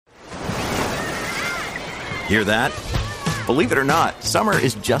Hear that? Believe it or not, summer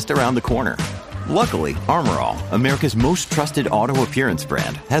is just around the corner. Luckily, Armor All, America's most trusted auto appearance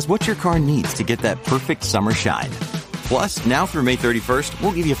brand, has what your car needs to get that perfect summer shine. Plus, now through May 31st,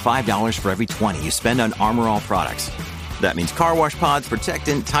 we'll give you $5 for every $20 you spend on Armor All products. That means car wash pods,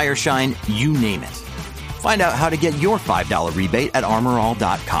 protectant, tire shine, you name it. Find out how to get your $5 rebate at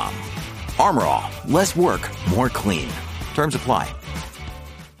armorall.com. Armor All, less work, more clean. Terms apply.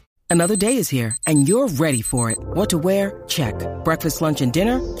 Another day is here, and you're ready for it. What to wear? Check. Breakfast, lunch, and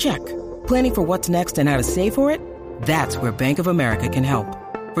dinner? Check. Planning for what's next and how to save for it? That's where Bank of America can help.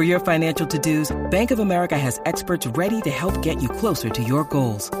 For your financial to-dos, Bank of America has experts ready to help get you closer to your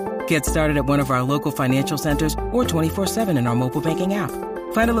goals. Get started at one of our local financial centers or 24/7 in our mobile banking app.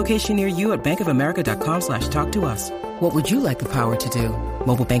 Find a location near you at bankofamerica.com/talktous. What would you like the power to do?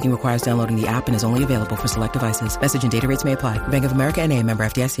 Mobile banking requires downloading the app and is only available for select devices. Message and data rates may apply. Bank of America NA, member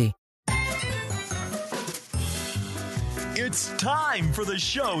FDIC. It's time for the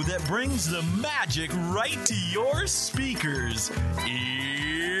show that brings the magic right to your speakers.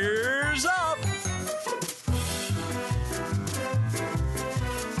 Ears up!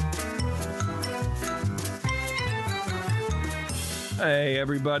 Hey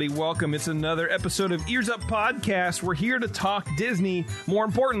everybody, welcome. It's another episode of Ears Up Podcast. We're here to talk Disney. More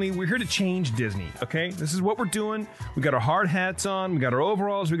importantly, we're here to change Disney, okay? This is what we're doing. We got our hard hats on, we got our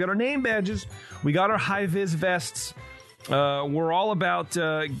overalls, we got our name badges, we got our high-vis vests. We're all about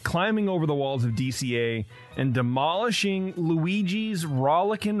climbing over the walls of DCA and demolishing Luigi's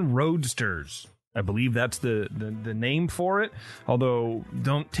Rollickin' Roadsters. I believe that's the name for it. Although,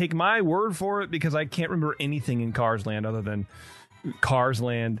 don't take my word for it because I can't remember anything in Cars Land other than Cars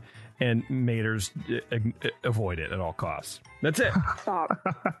Land and Mater's avoid it at all costs. That's it. Stop.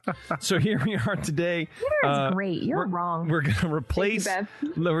 So here we are today. Mater's great. You're wrong. We're going to replace,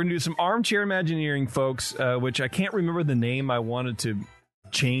 we're going to do some armchair Imagineering, folks, which I can't remember the name I wanted to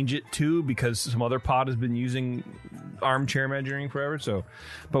change it to because some other pod has been using armchair Imagineering forever. So,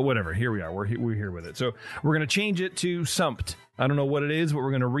 but whatever, here we are. We're here with it. So we're going to change it to Sumped. I don't know what it is, but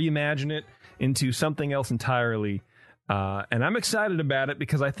we're going to reimagine it into something else entirely. And I'm excited about it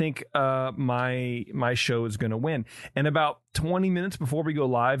because I think my show is going to win. And about 20 minutes before we go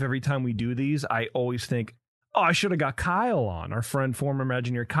live, every time we do these, I always think, oh, I should have got Kyle on, our friend, former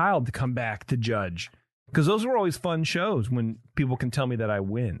Imagineer Kyle, to come back to judge. Because those were always fun shows when people can tell me that I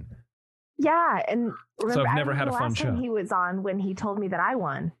win. Yeah, and remember, so I've never had a fun show. He was on when he told me that I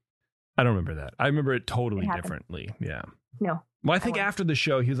won. I don't remember that. I remember it totally differently. Yeah. No. Well, I think after the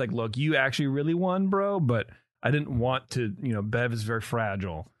show, he was like, look, you actually really won, bro, but I didn't want to, Bev is very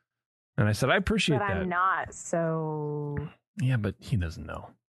fragile. And I said, I appreciate that. But I'm not, so... Yeah, but he doesn't know.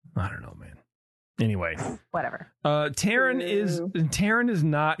 I don't know, man. Anyway. Whatever. Taryn is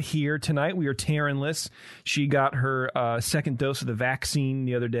not here tonight. We are Taryn-less. She got her second dose of the vaccine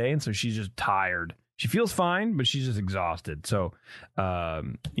the other day, and so she's just tired. She feels fine, but she's just exhausted. So,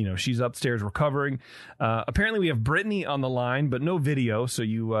 she's upstairs recovering. Apparently, we have Brittany on the line, but no video. So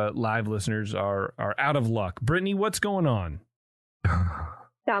you live listeners are out of luck. Brittany, what's going on?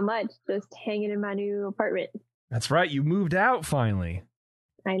 Not much. Just hanging in my new apartment. That's right. You moved out finally.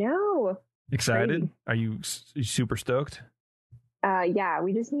 I know. Excited? Crazy. Are you super stoked? Yeah.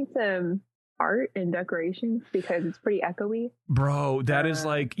 We just need some art and decorations because it's pretty echoey. Bro, that is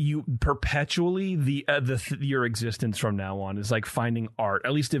like you perpetually your existence from now on is like finding art.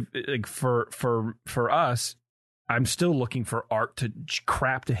 At least if like for us, I'm still looking for art to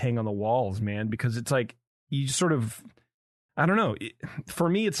crap to hang on the walls, man, because it's like you just sort of, I don't know. For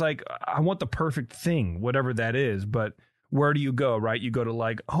me, it's like I want the perfect thing, whatever that is, but where do you go, right? You go to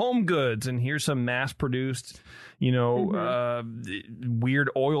like Home Goods and here's some mass produced, weird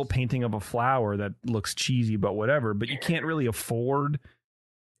oil painting of a flower that looks cheesy, but whatever. But you can't really afford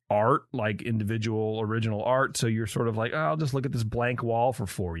art, like individual original art. So you're sort of like, oh, I'll just look at this blank wall for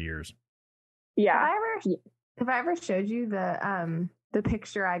 4 years. Yeah. Have I ever showed you the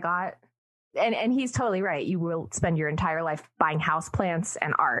picture I got? And he's totally right. You will spend your entire life buying houseplants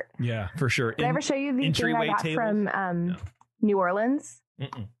and art. Yeah, for sure. Did I ever show you the thing I got from New Orleans?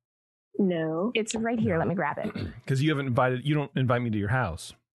 Mm-mm. No. It's right here. Let me grab it. Because you don't invite me to your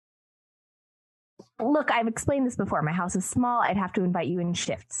house. Look, I've explained this before. My house is small. I'd have to invite you in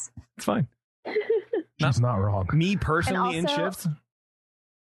shifts. It's fine. She's not wrong. Me personally also, in shifts?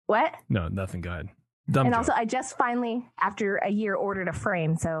 What? No, nothing. Go ahead. Also, I just finally, after a year, ordered a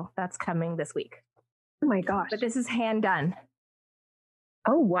frame, so that's coming this week. Oh my gosh. But this is hand done.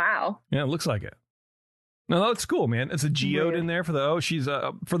 Oh, wow. Yeah, it looks like it. No, that's cool, man. It's a geode in there for she's,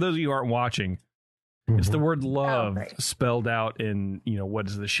 for those of you who aren't watching, It's the word love right. spelled out in, what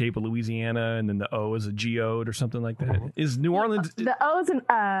is the shape of Louisiana, and then the O is a geode or something like that. Is New Orleans? The O is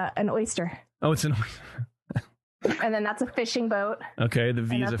an oyster. Oh, it's an And then that's a fishing boat. Okay, the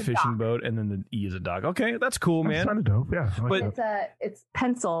V is a that's a fishing dock. boat, and then the E is a dog. Okay, that's cool, That's man. kind of dope. Yeah. I like But- that. It's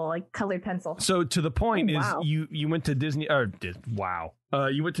pencil, like colored pencil. So to the point Oh, is, wow. you went to Disney.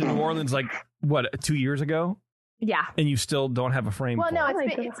 You went to New Orleans like what 2 years ago, Yeah. and you still don't have a frame. Well, for no,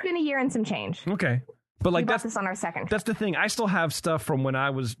 it. it's been a year and some change. Okay, but like we bought that's this on our second. That's the thing. I still have stuff from when I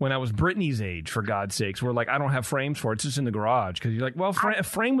was Brittany's age, for God's sakes, where like I don't have frames for it. It's just in the garage because you're like, well, a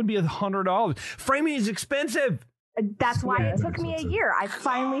frame would be $100. Framing is expensive. That's why Yeah, it took me a year. I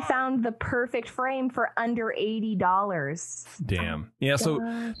finally found the perfect frame for under $80. Damn. Yeah. So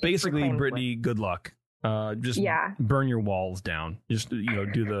basically, Reclaimed Brittany, good luck. Just Yeah. burn your walls down. Just do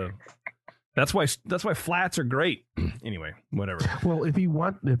the. That's why flats are great. Anyway, whatever. Well, if you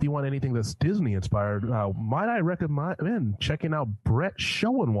want anything that's Disney inspired, might I recommend checking out Brett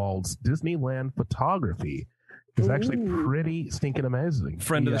Schoenwald's Disneyland photography? It's actually pretty stinking amazing.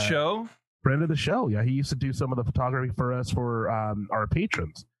 Friend of the show. Friend of the show. Yeah, he used to do some of the photography for us for our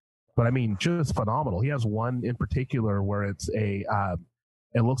patrons. But I mean, just phenomenal. He has one in particular where it's it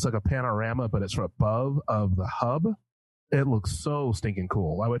looks like a panorama, but it's from above of the hub. It looks so stinking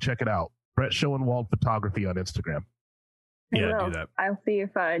cool. I would check it out. Brett Schoenwald Photography on Instagram. I Yeah, will. do that. I'll see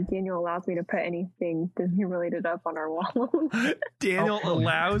if Daniel allows me to put anything Disney related up on our wall. Daniel Oh,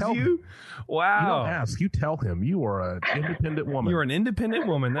 allows tell you. You Wow. don't ask. You tell him. You are an independent woman. You're an independent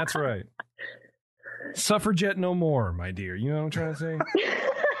woman. That's right. Suffragette no more, my dear. You know what I'm trying to say?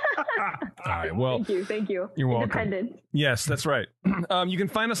 All right. Well, Thank you. You're welcome. Independent. yes, that's right. You can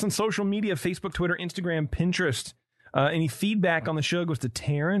find us on social media: Facebook, Twitter, Instagram, Pinterest. Any feedback on the show goes to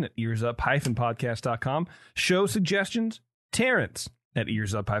Taryn at earsup-podcast.com. Show suggestions, Terrence at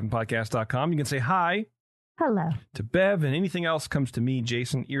earsup-podcast.com. You can say hi Hello. to Bev, and anything else comes to me,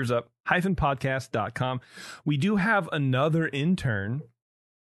 Jason, earsup-podcast.com. We do have another intern.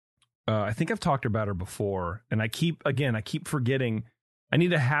 I think I've talked about her before, and I keep forgetting. I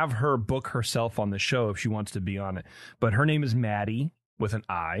need to have her book herself on the show if she wants to be on it. But her name is Maddie with an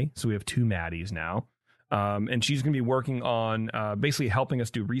I, so we have two Maddies now. And she's going to be working on basically helping us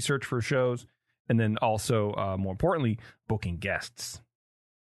do research for shows, and then also, more importantly, booking guests.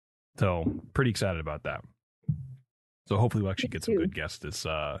 So pretty excited about that. So hopefully we'll actually get some good guests this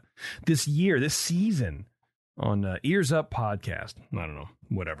season on Ears Up Podcast. I don't know,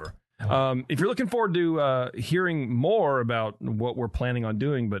 whatever. If you're looking forward to hearing more about what we're planning on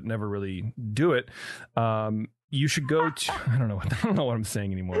doing, but never really do it, you should go to, I don't know what I'm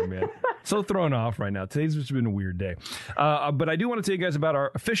saying anymore, man. So thrown off right now. Today's just been a weird day. But I do want to tell you guys about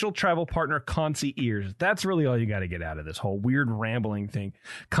our official travel partner, Concy Ears. That's really all you got to get out of this whole weird rambling thing.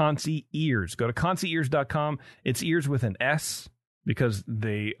 Concy Ears. Go to concyears.com. It's ears with an S because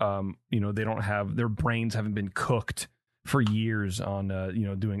they don't have, their brains haven't been cooked for years on,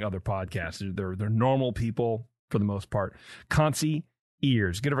 doing other podcasts. They're normal people for the most part. Concy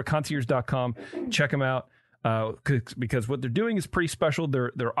Ears. Get over to concyears.com. Check them out. Because what they're doing is pretty special.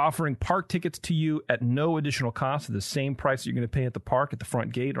 They're offering park tickets to you at no additional cost, at the same price that you're going to pay at the park, at the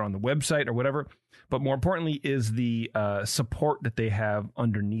front gate, or on the website, or whatever. But more importantly is the support that they have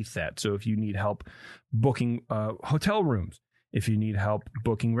underneath that. So if you need help booking hotel rooms, if you need help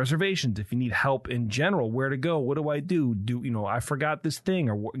booking reservations, if you need help in general, where to go, what do I do? I forgot this thing,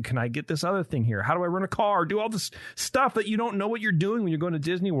 or can I get this other thing here? How do I rent a car? Do all this stuff that you don't know what you're doing when you're going to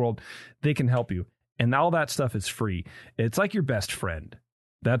Disney World. They can help you. And all that stuff is free. It's like your best friend.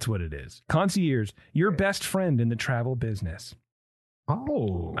 That's what it is. Concierge, your best friend in the travel business.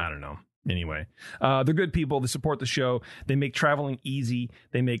 Oh. I don't know. Anyway, they're good people. They support the show. They make traveling easy.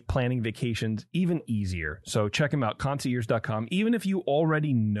 They make planning vacations even easier. So check them out, concierge.com. Even if you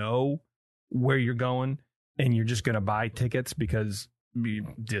already know where you're going and you're just going to buy tickets because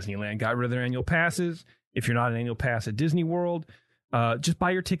Disneyland got rid of their annual passes. If you're not an annual pass at Disney World, just buy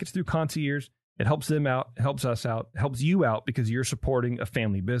your tickets through Concierge. It helps them out, helps us out, helps you out because you're supporting a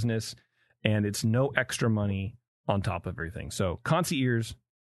family business, and it's no extra money on top of everything. So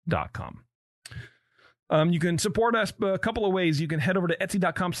concierge.com. You can support us a couple of ways. You can head over to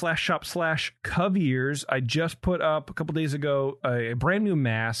etsy.com/shop/coveyears. I just put up a couple days ago a brand new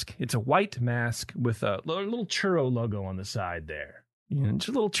mask. It's a white mask with a little churro logo on the side there. Just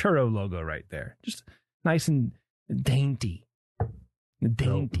a little churro logo right there. Just nice and dainty.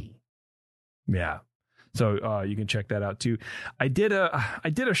 Dainty. Yeah. So you can check that out too. I did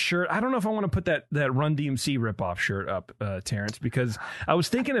a shirt. I don't know if I want to put that Run DMC ripoff shirt up, Terrence, because I was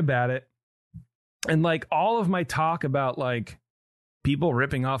thinking about it, and like all of my talk about like people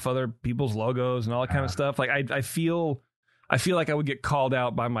ripping off other people's logos and all that kind of stuff. Like I feel like I would get called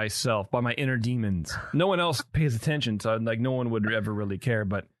out by myself, by my inner demons. No one else pays attention, so like no one would ever really care.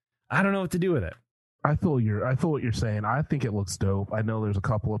 But I don't know what to do with it. I feel what you're saying. I think it looks dope. I know there's a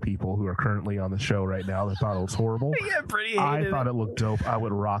couple of people who are currently on the show right now that thought it was horrible. Yeah, Brittany I thought it looked dope. I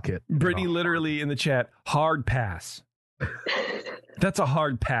would rock it. Brittany literally in the chat, hard pass. That's a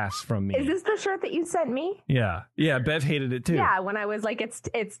hard pass from me. Is this the shirt that you sent me? Yeah. Bev hated it too. Yeah, when I was like,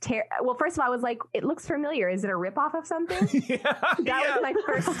 well, first of all, I was like, it looks familiar. Is it a ripoff of something? That was my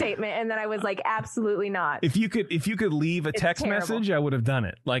first statement, and then I was like, absolutely not. If you could leave a text message, I would have done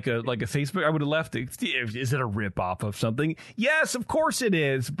it. Like a Facebook, I would have left it. Is it a ripoff of something? Yes, of course it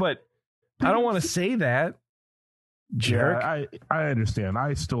is, but I don't want to say that. Jerk. Yeah, I understand.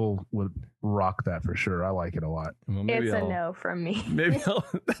 I still would rock that for sure. I like it a lot. Well, it's a no from me.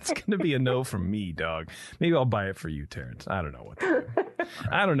 That's going to be a no from me, dog. Maybe I'll buy it for you, Terrence. I don't know what to do.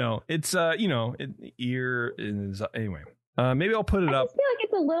 I don't know. It's, ear is, anyway. Maybe I'll put it up. I just feel like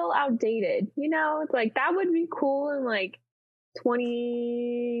it's a little outdated. It's like that would be cool in like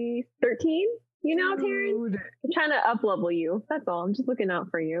 2013. Terrence? I'm trying to up level you. That's all. I'm just looking out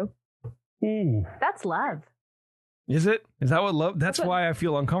for you. Ooh. That's love. Is it? Is that what love? That's why I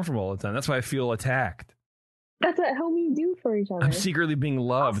feel uncomfortable all the time. That's why I feel attacked. That's what homies do for each other. I'm secretly being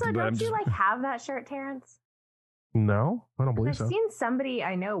loved, also, but don't you have that shirt, Terrence? No, I don't believe so. I've seen somebody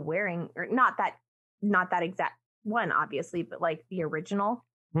I know wearing, or not that exact one, obviously, but like the original.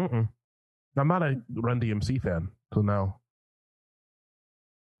 I'm not a Run DMC fan, so no.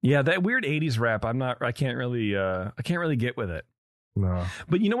 Yeah, that weird 80s rap, I can't really get with it. No.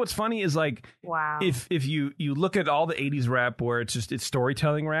 But you know what's funny is like, wow, if you look at all the 80s rap where it's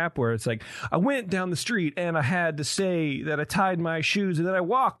storytelling rap where it's like, I went down the street and I had to say that I tied my shoes and then I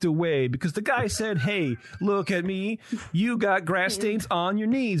walked away because the guy said, hey, look at me, you got grass stains on your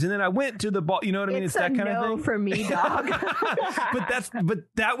knees, and then I went to the ball. You know what I mean? It's that kind of thing for me, dog. but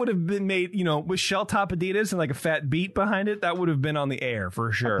that would have been made, with shell top Adidas and like a fat beat behind it. That would have been on the air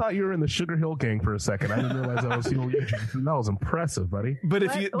for sure. I thought you were in the Sugar Hill Gang for a second. I didn't realize that was impressive, buddy. But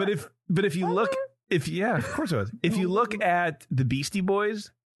if you look, of course it was. If you look at the Beastie Boys,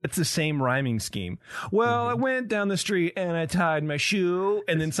 it's the same rhyming scheme. Well, I went down the street and I tied my shoe,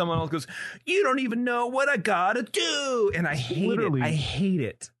 and then someone else goes, you don't even know what I gotta do, and I hate it. I hate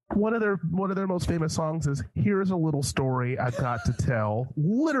it. One of their most famous songs is "Here's a Little Story I Got to Tell."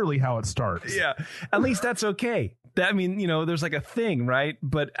 Literally how it starts. Yeah, at least that's okay. There's like a thing, right?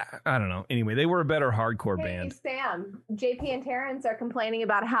 But I don't know. Anyway, they were a better hardcore band. Sam, JP and Terrence are complaining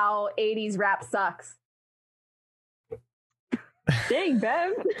about how 80s rap sucks. Dang,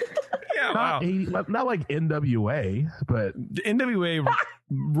 Bev. Yeah, wow. Not like NWA, but NWA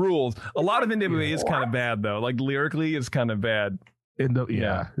rules. A lot of NWA is kind of bad, though. Like lyrically, it's kind of bad.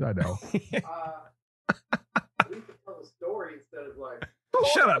 Yeah, I know.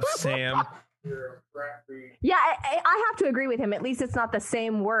 Shut up, Sam. Yeah, I have to agree with him. At least it's not the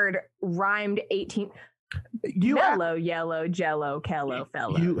same word rhymed 18. Mellow, yellow, jello, kello,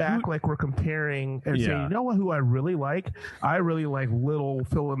 fellow. You act like we're comparing and saying, you know what, who I really like? I really like little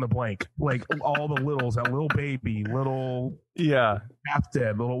fill in the blank. Like all the littles, that little baby, little half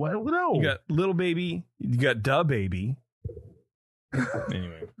dead, little what? No. You got little baby, you got da baby.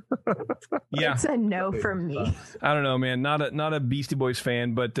 Anyway. Yeah. It's a no from me. I don't know, man. Not a Beastie Boys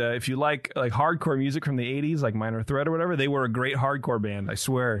fan, but if you like hardcore music from the 80s, like Minor Threat or whatever, they were a great hardcore band. I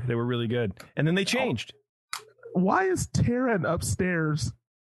swear. They were really good. And then they changed. Why is Taryn upstairs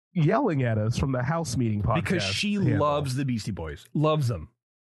yelling at us from the house meeting podcast? Because she loves the Beastie Boys. Loves them.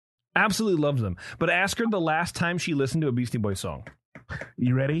 Absolutely loves them. But ask her the last time she listened to a Beastie Boys song.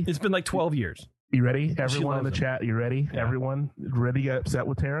 You ready? It's been like 12 years. You ready? Everyone in the chat, you ready? Yeah. Everyone ready to get upset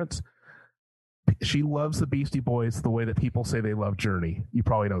with Terrence? She loves the Beastie Boys the way that people say they love Journey. You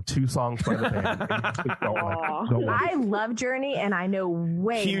probably know 2 songs by the band. I love Journey, and I know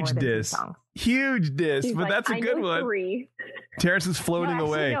way more than 2 songs. Huge diss, She's but that's a good one. 3. Terrence is floating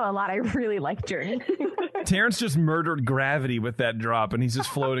away. I know a lot. I really like Journey. Terrence just murdered gravity with that drop, and he's just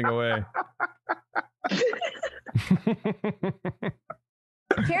floating away.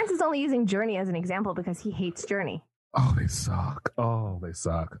 Terrence is only using Journey as an example because he hates Journey. Oh, they suck.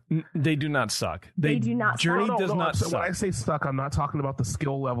 They do not suck. They do not Journey suck. does not suck. When I say suck, I'm not talking about the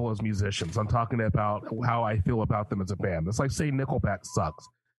skill level as musicians. I'm talking about how I feel about them as a band. It's like saying Nickelback sucks.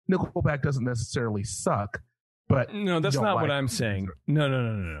 Nickelback doesn't necessarily suck, but no, that's not what I'm saying.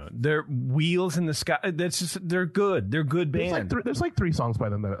 No. They're wheels in the sky. That's just they're good. They're good band. There's like 3 songs by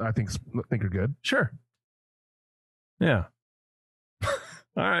them that I think are good. Sure. Yeah.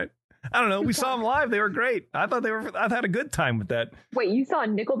 All right. I don't know. We saw them live. They were great. I've had a good time with that. Wait, you saw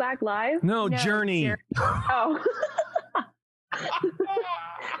Nickelback live? No, Journey. Oh.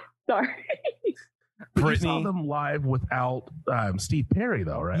 Sorry. But you saw them live without Steve Perry,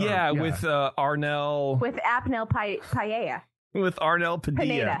 though, right? Yeah, with Arnel. With Apnel Paella. With Arnel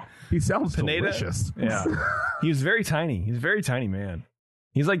Padilla. He sounds delicious. Yeah. He was very tiny. He's a very tiny man.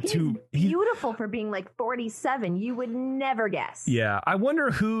 He's like He's beautiful for being like 47. You would never guess. Yeah. I wonder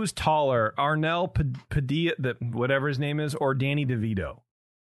who's taller, Arnel Padilla, whatever his name is, or Danny DeVito.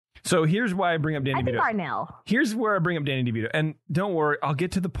 So here's why I bring up Danny DeVito. I think Arnel. Here's where I bring up Danny DeVito. And don't worry, I'll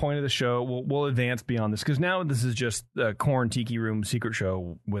get to the point of the show. We'll advance beyond this because now this is just a Corn Tiki Room secret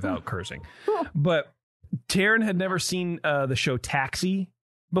show without cursing. But Taryn had never seen the show Taxi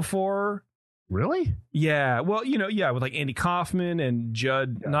before. Really? Yeah. Well, with like Andy Kaufman and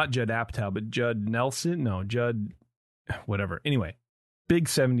Judd, not Judd Apatow, but Judd Nelson. No, Judd, whatever. Anyway, big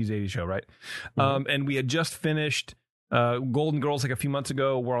 70s, 80s show, right? Mm-hmm. And we had just finished Golden Girls like a few months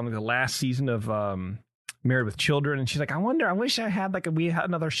ago. We're on the last season of Married with Children. And she's like, I wish I had we had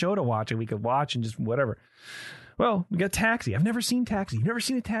another show to watch and we could watch and just whatever. Well, we got Taxi. I've never seen Taxi. You've never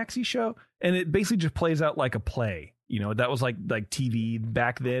seen a Taxi show? And it basically just plays out like a play. That was like TV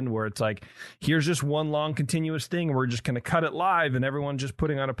back then where it's like, here's just one long continuous thing. And we're just going to cut it live and everyone's just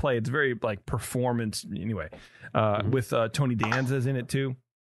putting on a play. It's very like performance anyway, with Tony Danza's in it too.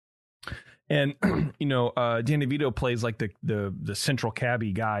 And, Dan DeVito plays like the central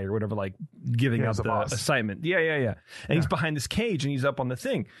cabbie guy or whatever, like giving up the assignment. Yeah. And he's behind this cage and he's up on the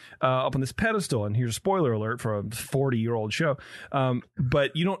thing, up on this pedestal. And here's a spoiler alert for a 40-year-old show.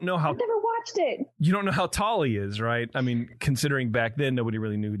 But you don't know how... I've never watched it. You don't know how tall he is, right? I mean, considering back then, nobody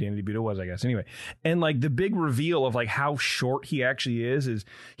really knew who Danny DeVito was, I guess. Anyway. And like the big reveal of like how short he actually is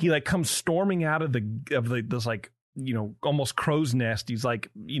he like comes storming out of this like, almost crow's nest. He's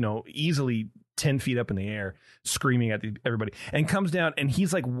like, easily 10 feet up in the air, screaming at everybody, and comes down and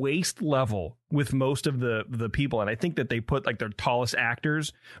he's like waist level with most of the people. And I think that they put like their tallest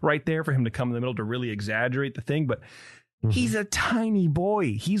actors right there for him to come in the middle to really exaggerate the thing. But he's a tiny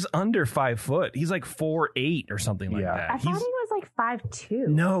boy. He's under 5 foot. He's like 4'8" or something like that. I thought he was like 5'2".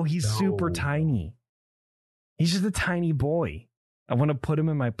 No, he's super tiny. He's just a tiny boy. I want to put him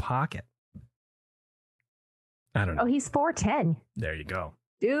in my pocket. I don't know. Oh, he's 4'10". There you go.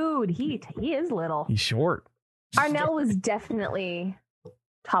 Dude, he is little. He's short. Arnel was definitely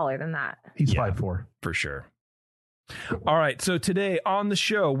taller than that. He's 5'4". For sure. All right. So today on the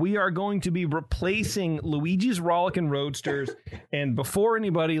show, we are going to be replacing Luigi's Rollickin' Roadsters. And before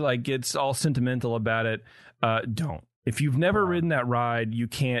anybody like gets all sentimental about it, don't. If you've never ridden that ride, you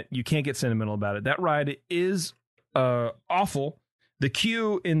can't get sentimental about it. That ride is awful. The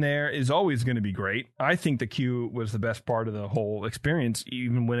queue in there is always going to be great. I think the queue was the best part of the whole experience,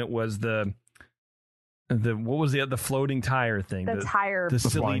 even when it was the what was the floating tire thing? The tire. The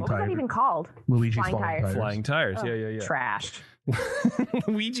silly flying tire. What was that even called? Luigi's flying tires. Flying tires. Oh, Yeah. Trash.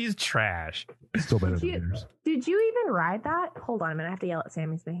 Luigi's trash. Still better than yours. Did you even ride that? Hold on a minute. I have to yell at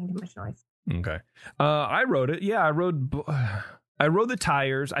Sam. He's making too much noise. Okay. I rode it. Yeah, I rode the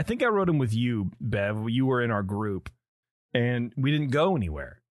tires. I think I rode them with you, Bev. You were in our group. And we didn't go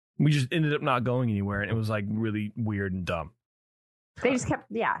anywhere. We just ended up not going anywhere. And it was like really weird and dumb. They just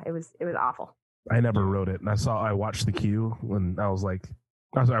kept, it was awful. I never rode it. And I watched the queue when I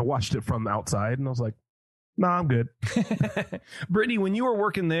watched it from outside and I was like, nah, I'm good. Brittany, when you were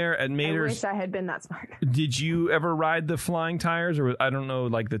working there at Mater's, I wish I had been that smart. Did you ever ride the flying tires? Or I don't know,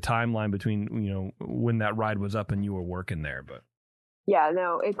 like the timeline between, when that ride was up and you were working there, but. Yeah,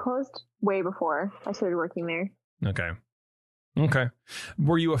 no, it closed way before I started working there. Okay.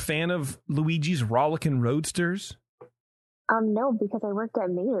 Were you a fan of Luigi's Rollickin' Roadsters? No, because I worked at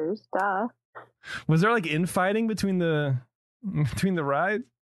Mater's. Duh. Was there like infighting between the rides?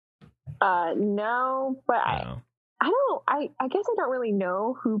 No, but I guess I don't really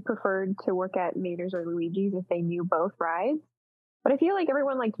know who preferred to work at Mater's or Luigi's if they knew both rides. But I feel like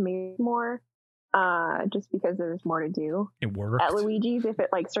everyone liked Mater's more, just because there was more to do. It worked. At Luigi's, if it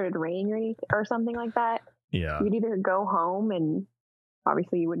like started raining or anything or something like that. Yeah. You'd either go home and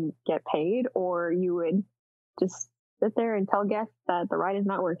obviously you wouldn't get paid, or you would just sit there and tell guests that the ride is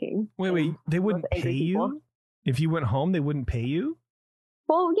not working. Wait, they wouldn't pay you? If you went home, they wouldn't pay you?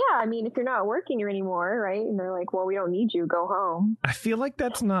 Well, yeah, I mean, if you're not working here anymore, right? And they're like, well, we don't need you, go home. I feel like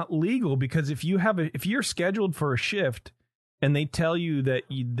that's not legal, because if you're scheduled for a shift and they tell you that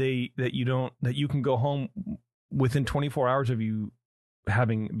you can go home within 24 hours of you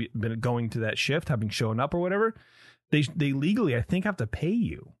having been going to that shift, having shown up or whatever, they legally, I think, have to pay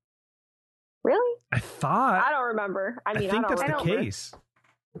you. Really? I thought. I don't remember. I think that's the case.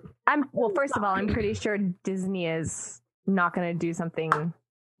 First of all, I'm pretty sure Disney is not going to do something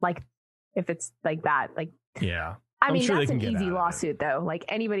like if it's like that. Like, yeah, I mean, that's an easy lawsuit, though. Like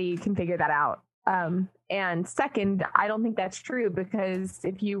anybody can figure that out. And second, I don't think that's true because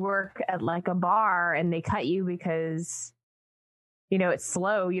if you work at like a bar and they cut you because, it's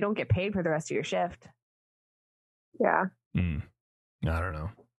slow, you don't get paid for the rest of your shift. Yeah. I don't know.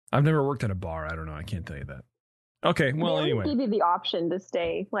 I've never worked at a bar. I don't know. I can't tell you that. Okay. Well, anyway. They give you the option to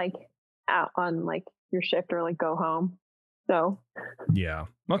stay like out on like your shift or like go home. So. Yeah.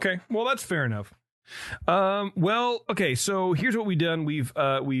 Okay. Well, that's fair enough. Okay. So here's what we've done. We've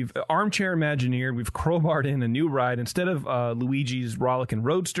armchair Imagineered. We've crowbarred in a new ride instead of Luigi's Rollickin'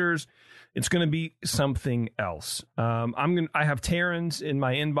 Roadsters. It's going to be something else. I have Terrans in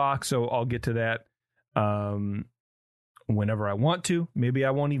my inbox, so I'll get to that whenever I want to. Maybe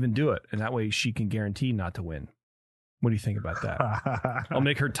I won't even do it, and that way she can guarantee not to win. What do you think about that? I'll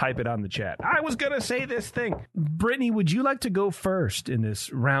make her type it on the chat. I was going to say this thing. Brittany, would you like to go first in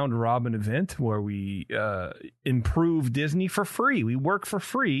this round robin event where we improve Disney for free? We work for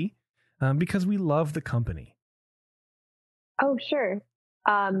free because we love the company. Oh, sure.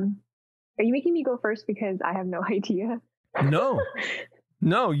 Are you making me go first because I have no idea?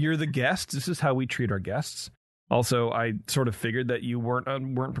 No, you're the guest. This is how we treat our guests. Also, I sort of figured that you weren't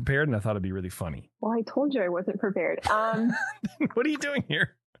prepared, and I thought it'd be really funny. Well, I told you I wasn't prepared. What are you doing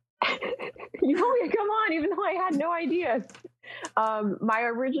here? You told me to come on, even though I had no idea. My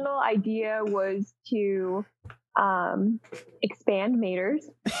original idea was to expand Mater's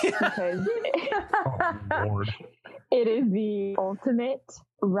because it is the ultimate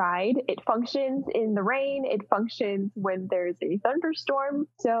ride. It functions in the rain. It functions when there's a thunderstorm.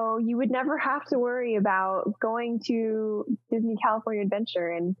 So you would never have to worry about going to Disney California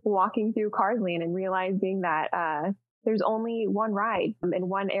Adventure and walking through Cars Land and realizing that there's only one ride in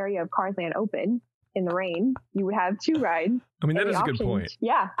one area of Cars Land open in the rain. You would have two rides. I mean, that is a good point.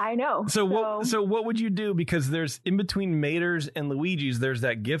 Yeah, I know. So what would you do? Because there's in between Mater's and Luigi's, there's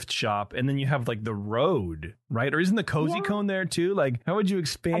that gift shop, and then you have like the road, right? Or isn't the Cozy Cone there too? Like, how would you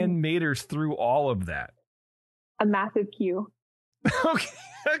expand Mater's through all of that? A massive queue.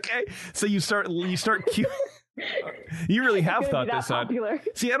 Okay. So you start queuing. You really have thought this out.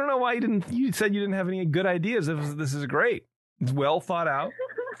 See, I don't know why you said you didn't have any good ideas. This is great. It's well thought out.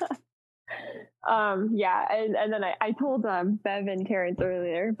 Yeah, and then I told Bev and Terrence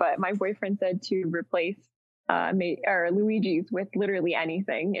earlier, but my boyfriend said to replace Luigi's with literally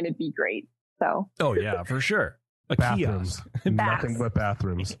anything, and it'd be great. So. Oh yeah, for sure. Bathrooms, nothing but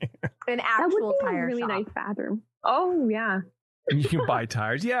bathrooms. An actual tire really shop. Nice bathroom. Oh yeah. You can buy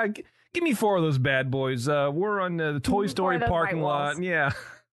tires. Yeah, give me 4 of those bad boys. We're on the Toy Story parking lot. Yeah.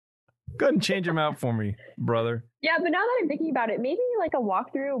 Go ahead and change them out for me, brother. Yeah, but now that I'm thinking about it, maybe like a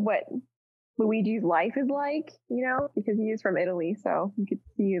walkthrough of what Luigi's life is like, because he is from Italy, so you could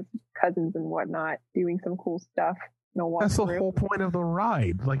see his cousins and whatnot doing some cool stuff. That's the whole point of the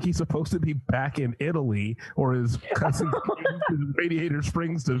ride. Like, he's supposed to be back in Italy, or his cousin came to Radiator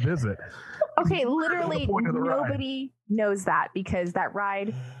Springs to visit. Okay, literally nobody knows that because that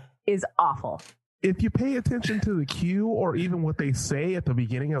ride is awful. If you pay attention to the cue or even what they say at the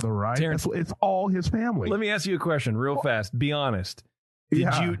beginning of the ride, Terrence, it's all his family. Let me ask you a question real fast. Be honest.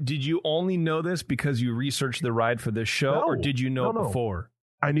 Did you only know this because you researched the ride for this show, or did you know it before?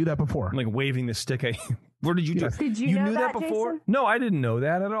 I knew that before. I'm like waving the stick at you. Where did you do? Did you know knew that before? Jason? No, I didn't know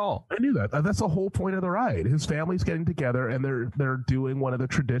that at all. I knew that. That's the whole point of the ride. His family's getting together and they're doing one of the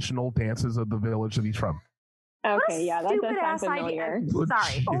traditional dances of the village that he's from. Okay, yeah, that does sound familiar.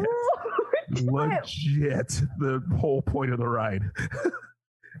 Sorry. Legit. The whole point of the ride.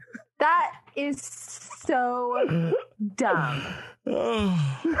 That is so dumb.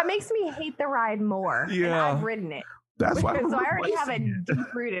 That makes me hate the ride more. Yeah. And I've ridden it. That's why. So I already have a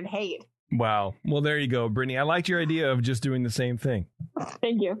deep-rooted hate. Wow. Well, there you go, Brittany. I liked your idea of just doing the same thing.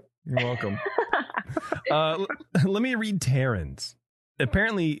 Thank you. You're welcome. Let me read Terrans.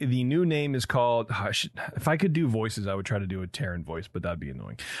 Apparently, the new name is called... if I could do voices, I would try to do a Terran voice, but that'd be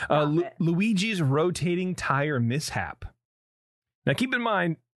annoying. Luigi's Rotating Tire Mishap. Now, keep in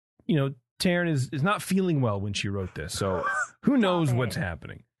mind, Terran is not feeling well when she wrote this, so who knows what's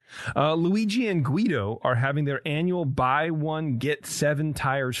happening. Luigi and Guido are having their annual buy 1, get 7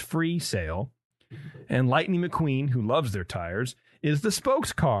 tires free sale. And Lightning McQueen, who loves their tires, is the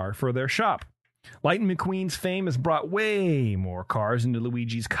spokescar for their shop. Lightning McQueen's fame has brought way more cars into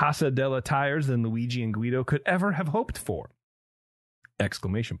Luigi's Casa della Tires than Luigi and Guido could ever have hoped for!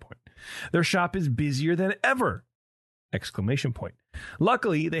 Exclamation point. Their shop is busier than ever. Exclamation point.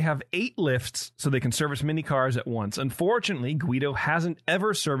 Luckily, they have 8 lifts so they can service many cars at once. Unfortunately, Guido hasn't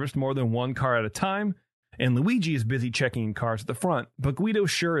ever serviced more than 1 car at a time, and Luigi is busy checking cars at the front, but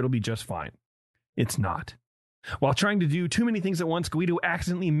Guido's sure it'll be just fine. It's not. While trying to do too many things at once, Guido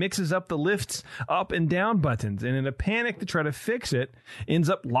accidentally mixes up the lift's up and down buttons, and in a panic to try to fix it, ends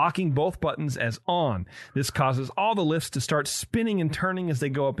up locking both buttons as on. This causes all the lifts to start spinning and turning as they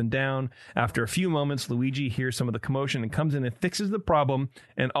go up and down. After a few moments, Luigi hears some of the commotion and comes in and fixes the problem,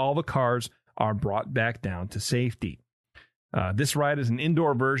 and all the cars are brought back down to safety. This ride is an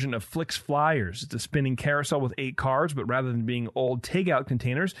indoor version of Flix Flyers. It's a spinning carousel with 8 cars, but rather than being old takeout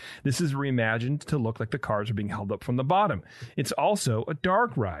containers, this is reimagined to look like the cars are being held up from the bottom. It's also a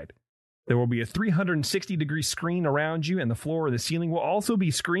dark ride. There will be a 360-degree screen around you, and the floor and the ceiling will also be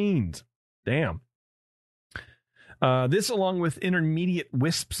screens. Damn. This, along with intermediate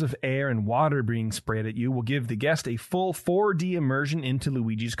wisps of air and water being sprayed at you, will give the guest a full 4D immersion into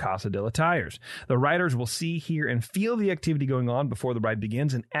Luigi's Casa della Tires. The riders will see, hear, and feel the activity going on before the ride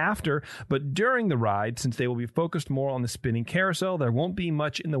begins and after, but during the ride, since they will be focused more on the spinning carousel, there won't be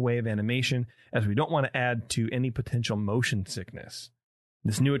much in the way of animation, as we don't want to add to any potential motion sickness.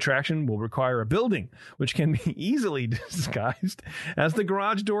 This new attraction will require a building, which can be easily disguised as the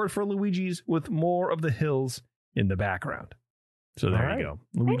garage door for Luigi's, with more of the hills in the background. So there you go.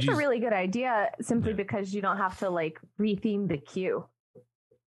 It's a really good idea, simply because you don't have to like retheme the queue.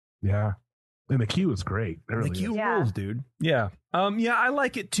 Yeah. And the queue is great. The queue rules, dude. Yeah. Yeah, I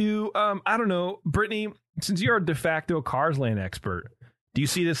like it too. I don't know, Brittany, since you're a de facto Cars Land expert, do you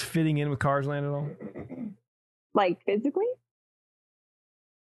see this fitting in with Cars Land at all? Like physically?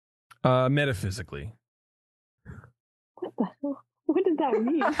 Metaphysically. What the hell? What does that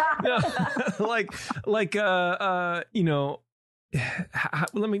mean? You know,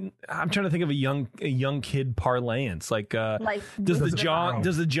 I'm trying to think of a young kid parlance. Does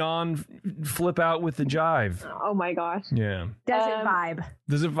the John flip out with the jive? Oh my gosh. Yeah. Does it vibe?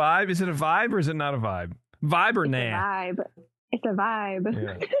 Does it vibe? Is it a vibe or is it not a vibe? Vibe or nah? It's a vibe.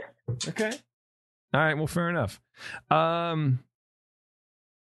 Yeah. Okay. All right. Well, fair enough.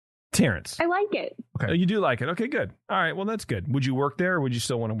 Terrence. I like it. Okay. Oh, you do like it. Okay, good. All right. Well, that's good. Would you work there, or would you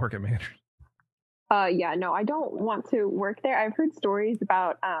still want to work at Manners? Yeah, no, I don't want to work there. I've heard stories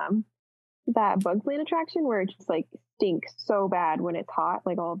about that Bugs Land attraction where it just like stinks so bad when it's hot,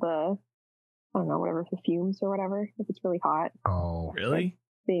 like all the, I don't know, whatever, the fumes or whatever, if it's really hot. Oh, really?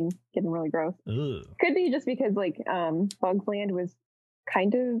 It's getting really gross. Ugh. Could be just because like Bugs Land was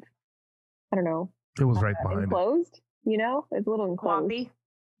kind of, I don't know. It was right behind enclosed, you know? It's a little enclosed. Swampy.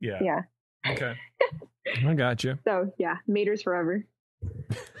 Yeah. Yeah. Okay. I got you. So yeah, Maters forever.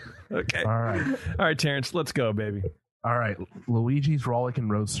 All Okay. right, Terrence, let's go, baby. All right. Luigi's Rollickin'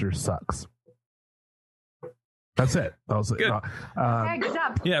 Roadster sucks. That's it. That was it. Good. Good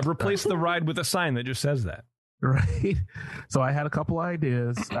job. Yeah, replace the ride with a sign that just says that. Right. So I had a couple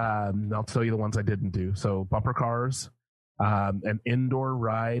ideas. I'll tell you the ones I didn't do. So bumper cars, an indoor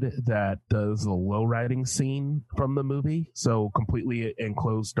ride that does the low riding scene from the movie. So completely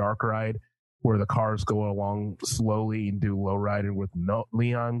enclosed dark ride where the cars go along slowly and do low riding with no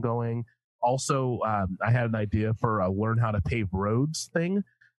Leon going. Also, I had an idea for a learn how to pave roads thing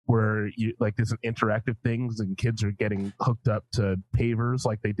where you like there's an interactive things and kids are getting hooked up to pavers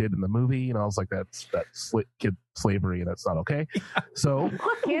like they did in the movie. And I was like, that's kid slavery and that's not okay. So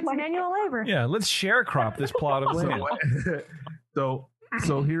look, kids, manual labor. Yeah, let's sharecrop this plot of land.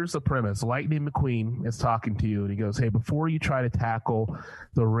 So here's the premise. Lightning McQueen is talking to you and he goes, hey, before you try to tackle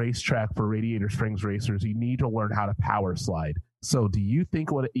the racetrack for Radiator Springs racers, you need to learn how to power slide. So do you think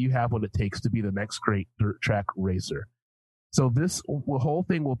what it takes to be the next great dirt track racer? So this whole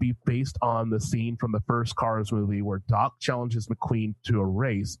thing will be based on the scene from the first Cars movie where Doc challenges McQueen to a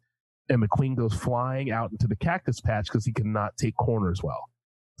race and McQueen goes flying out into the cactus patch because he cannot take corners well.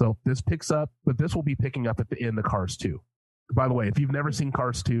 So this picks up, but this will be picking up at the end of Cars 2. By the way, if you've never seen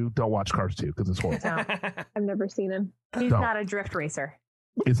Cars 2, don't watch Cars 2 because it's horrible. No. I've never seen him. He's not a drift racer.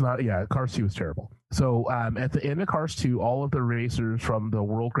 It's not, yeah, Cars 2 is terrible. So at the end of Cars 2, all of the racers from the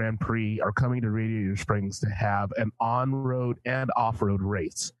World Grand Prix are coming to Radiator Springs to have an on-road and off-road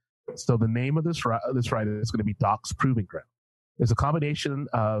race. So the name of this ride is going to be Doc's Proving Ground. It's a combination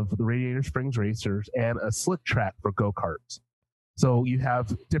of the Radiator Springs racers and a slick track for go-karts. So you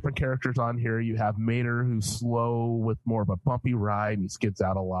have different characters on here. You have Mater, who's slow with more of a bumpy ride, and he skids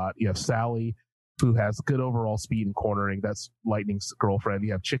out a lot. You have Sally, who has good overall speed and cornering. That's Lightning's girlfriend.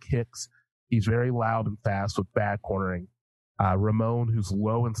 You have Chick Hicks. He's very loud and fast with bad cornering. Ramon, who's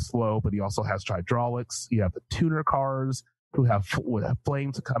low and slow, but he also has hydraulics. You have the tuner cars. who have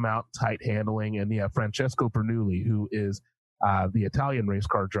flames to come out, tight handling, and you have Francesco Bernoulli, who is the Italian race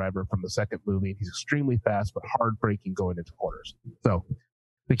car driver from the second movie. He's extremely fast, but hard braking going into corners. So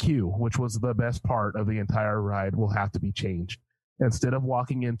the queue, which was the best part of the entire ride, will have to be changed. Instead of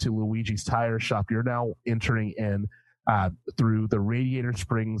walking into Luigi's tire shop, you're now entering in through the Radiator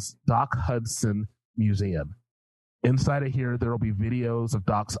Springs Doc Hudson Museum. Inside of here, there will be videos of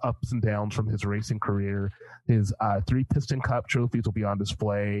Doc's ups and downs from his racing career. His 3 Piston Cup trophies will be on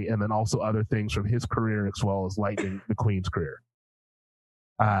display, and then also other things from his career as well as Lightning McQueen's career.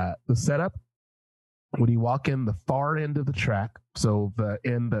 The setup, when you walk in the far end of the track, so the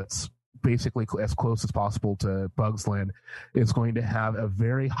end that's basically as close as possible to Bugs Land, is going to have a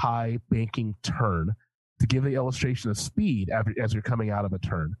very high banking turn to give the illustration of speed as you're coming out of a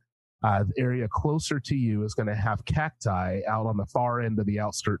turn. The area closer to you is going to have cacti out on the far end of the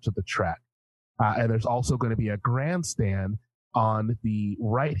outskirts of the track. And there's also going to be a grandstand on the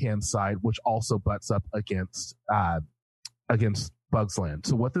right-hand side, which also butts up against Bugs Land.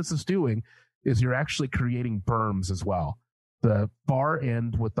 So what this is doing is you're actually creating berms as well. The far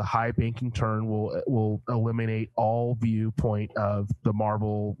end with the high banking turn will eliminate all viewpoint of the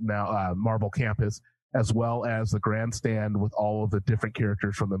Marvel campus, as well as the grandstand with all of the different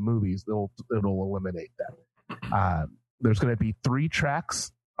characters from the movies. It'll eliminate that. There's going to be 3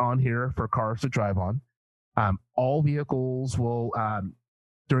 tracks on here for cars to drive on. All vehicles will,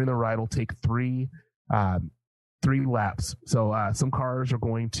 during the ride, will take 3 laps. So some cars are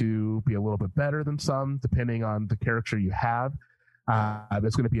going to be a little bit better than some, depending on the character you have.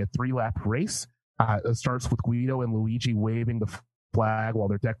 There's going to be a 3-lap race. It starts with Guido and Luigi waving the flag while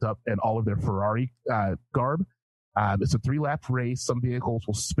they're decked up in all of their Ferrari garb. It's a 3-lap race. Some vehicles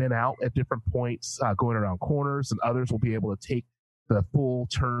will spin out at different points going around corners, and others will be able to take the full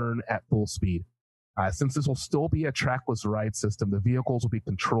turn at full speed. Since this will still be a trackless ride system, the vehicles will be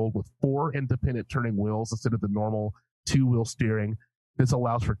controlled with 4 independent turning wheels instead of the normal 2-wheel steering. This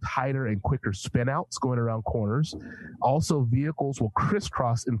allows for tighter and quicker spin outs going around corners. Also, vehicles will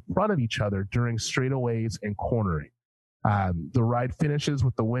crisscross in front of each other during straightaways and cornering. The ride finishes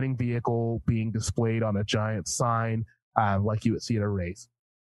with the winning vehicle being displayed on a giant sign like you would see at a race.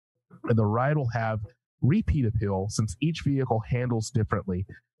 And the ride will have repeat appeal since each vehicle handles differently,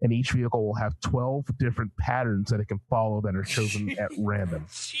 and each vehicle will have 12 different patterns that it can follow that are chosen at random.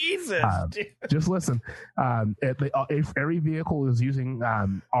 Jesus. Just listen. Every vehicle is using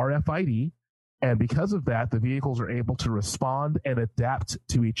RFID, and because of that, the vehicles are able to respond and adapt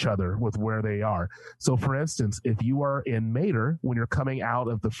to each other with where they are. So, for instance, if you are in Mater, when you're coming out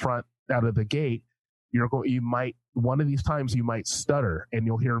of the gate, one of these times you might stutter, and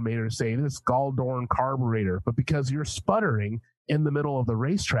you'll hear Mater say, "This Galdorn carburetor." But because you're sputtering in the middle of the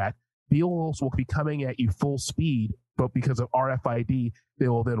racetrack, vehicles will be coming at you full speed, but because of RFID, they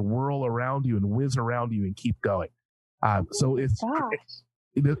will then whirl around you and whiz around you and keep going. So it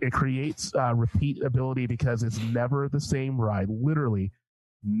creates repeatability because it's never the same ride, literally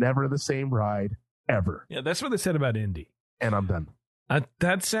never the same ride ever. Yeah, that's what they said about Indy. And I'm done.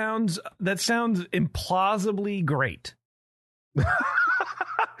 That sounds implausibly great.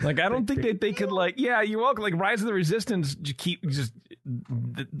 Like, I don't think that they could, like, yeah, you walk like Rise of the Resistance.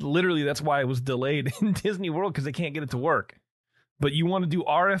 Literally, that's why it was delayed in Disney World, because they can't get it to work. But you want to do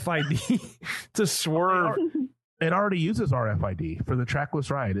RFID to swerve. It already uses RFID for the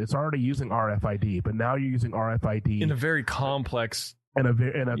trackless ride. It's already using RFID, but now you're using RFID in a very complex, in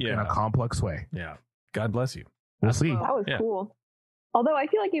a complex way. Yeah. God bless you. We'll see. That was cool. Although I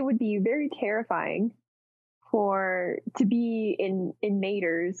feel like it would be very terrifying to be in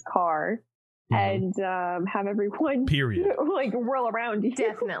Mater's car and have everyone like whirl around you.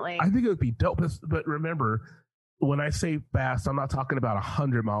 Definitely. I think it would be dope. But remember, when I say fast, I'm not talking about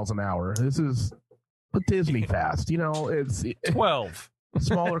 100 miles an hour. This is Disney fast. It's 12.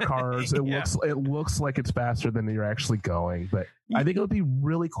 Smaller cars. It looks like it's faster than you're actually going. But I think it would be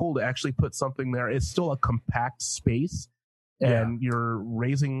really cool to actually put something there. It's still a compact space, and you're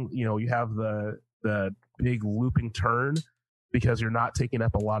raising. You have the big looping turn because you're not taking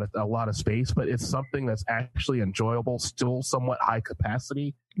up a lot of space, but it's something that's actually enjoyable, still somewhat high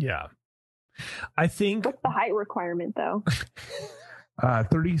capacity. Yeah. I think. What's the height requirement though?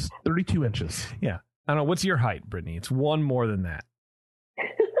 32 inches. Yeah. I don't know. What's your height, Brittany? It's one more than that.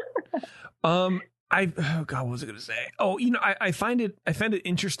 Oh God, what was I going to say? Oh, I find it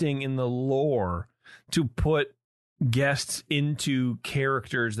interesting in the lore to put guests into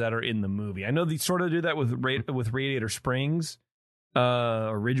characters that are in the movie. I know they sort of do that with Radiator Springs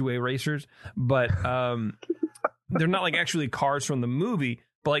or Ridgeway Racers, but they're not like actually cars from the movie.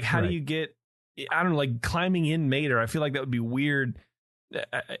 But like, how do you get I don't know, like climbing in Mater. I feel like that would be weird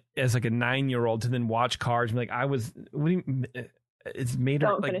as like a 9-year-old to then watch Cars and be like, it's Mater.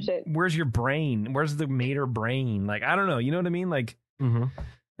 Don't like, finish it. Where's your brain? Where's the Mater brain? Like, I don't know. You know what I mean? Like, I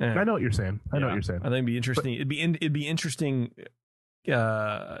know what you're saying. I know what you're saying. I think it'd be interesting. It'd be interesting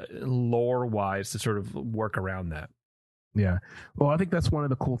lore wise to sort of work around that. Yeah. Well, I think that's one of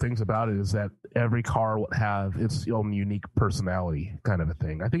the cool things about it is that every car would have its own unique personality kind of a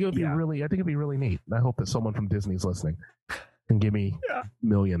thing. I think it would be it'd be really neat. I hope that someone from Disney's listening can give me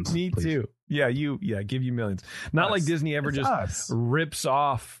millions. Me please. too. Yeah, give you millions. Not like Disney ever just rips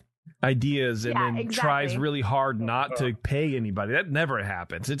off ideas and then tries really hard not to pay anybody. That never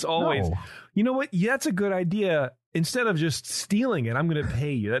happens. It's always, you know what? Yeah, that's a good idea. Instead of just stealing it, I'm going to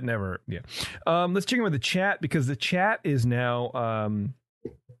pay you. That never, let's check in with the chat because the chat is now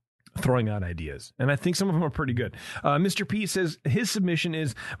throwing out ideas. And I think some of them are pretty good. Mr. P says his submission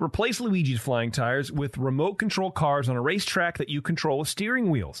is replace Luigi's flying tires with remote control cars on a racetrack that you control with steering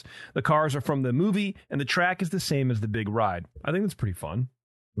wheels. The cars are from the movie and the track is the same as the big ride. I think that's pretty fun.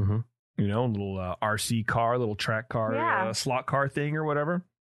 Mm-hmm. You know, a little RC car, little track car, slot car thing or whatever.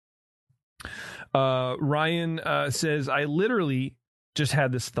 Ryan says, I literally just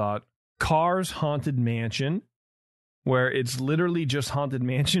had this thought. Cars Haunted Mansion, where it's literally just Haunted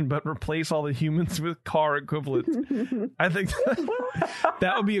Mansion, but replace all the humans with car equivalents. I think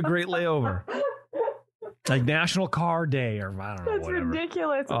that would be a great layover. Like National Car Day or I don't know. That's whatever.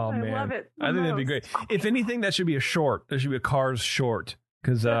 ridiculous. Oh, man. I love it. I think that'd be great. If anything, that should be a short. There should be a Cars short.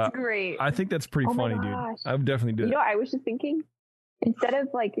 Because that's great. I think that's pretty funny, dude. I would definitely do it. You know, I was just thinking, instead of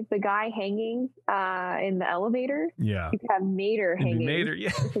like the guy hanging in the elevator, you could have Mater hanging. Mater,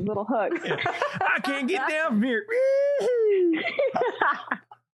 with his little hook. I can't get down from here.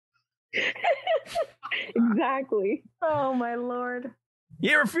 Exactly. Oh my Lord.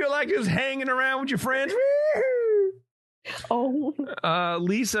 You ever feel like just hanging around with your friends?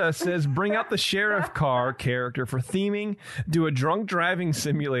 Lisa says, bring out the sheriff car character for theming. Do a drunk driving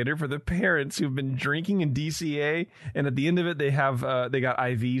simulator for the parents who've been drinking in DCA, and at the end of it, they got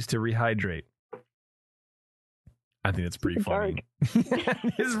IVs to rehydrate. I think that's pretty funny.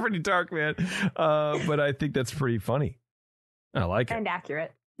 It's pretty dark, man. But I think that's pretty funny. I like it. And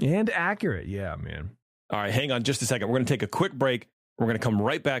accurate. Yeah, man. All right, hang on just a second. We're going to take a quick break. We're going to come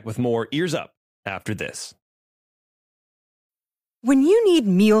right back with more Ears Up after this. When you need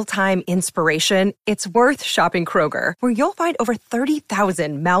mealtime inspiration, it's worth shopping Kroger, where you'll find over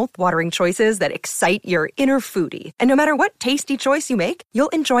 30,000 mouth-watering choices that excite your inner foodie. And no matter what tasty choice you make, you'll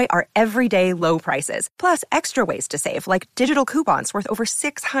enjoy our everyday low prices, plus extra ways to save, like digital coupons worth over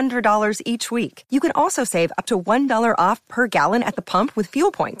 $600 each week. You can also save up to $1 off per gallon at the pump with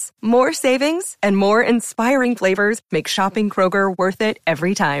fuel points. More savings and more inspiring flavors make shopping Kroger worth it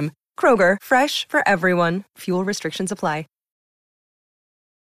every time. Kroger, fresh for everyone. Fuel restrictions apply.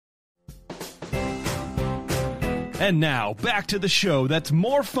 And now, back to the show that's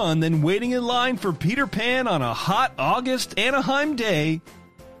more fun than waiting in line for Peter Pan on a hot August Anaheim day.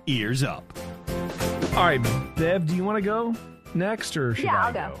 Ears Up. All right, Bev, do you want to go next, or should I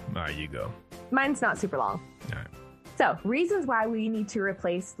I'll go. All right, you go. Mine's not super long. All right. So, reasons why we need to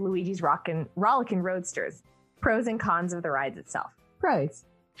replace Luigi's Rollickin' Roadsters. Pros and cons of the rides itself. Pros.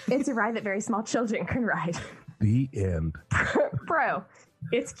 It's a ride that very small children can ride. The end. Pro.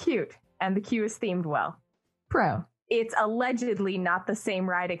 It's cute, and the queue is themed well. Pro. It's allegedly not the same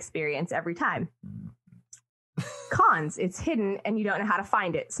ride experience every time. Cons. It's hidden, and you don't know how to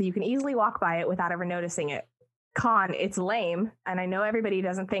find it, so you can easily walk by it without ever noticing it. Con. It's lame, and I know everybody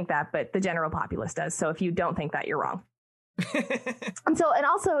doesn't think that, but the general populace does, so if you don't think that, you're wrong. And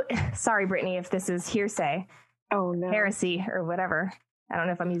also, sorry, Brittany, if this is hearsay. Oh, no. Heresy, or whatever. I don't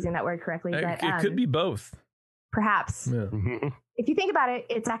know if I'm using that word correctly. But, it could be both. Perhaps. Yeah. If you think about it,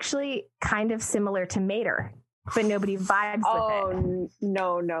 it's actually kind of similar to Mater, but nobody vibes with it.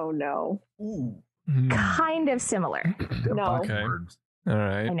 Oh, no. Ooh. Kind of similar. No. Okay. All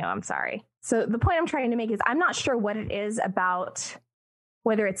right. I know, I'm sorry. So the point I'm trying to make is I'm not sure what it is about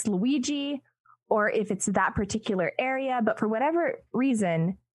whether it's Luigi or if it's that particular area, but for whatever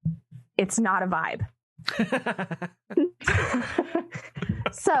reason, it's not a vibe.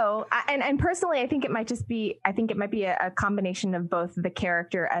 So, and personally, I think it might be a combination of both the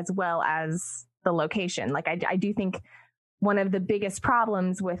character as well as the location. Like, I do think one of the biggest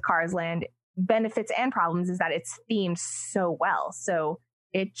problems with Cars Land, benefits and problems, is that it's themed so well. So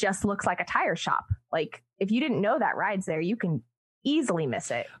it just looks like a tire shop. Like, if you didn't know that ride's there, you can easily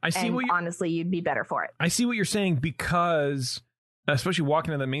miss it. I see. And honestly, you'd be better for it. I see what you're saying, because especially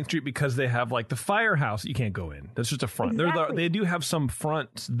walking down the main street, because they have like the firehouse, you can't go in. That's just a front. Exactly. They do have some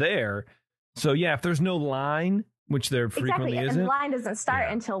fronts there, So yeah, if there's no line, which there frequently exactly. isn't. And the line doesn't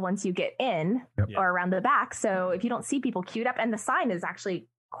start until once you get in or around the back. So if you don't see people queued up, and the sign is actually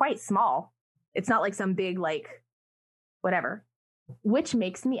quite small, it's not like some big, like, whatever, which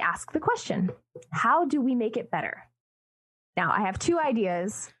makes me ask the question, how do we make it better? Now, I have two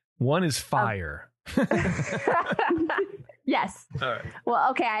ideas. One is fire. Yes. All right.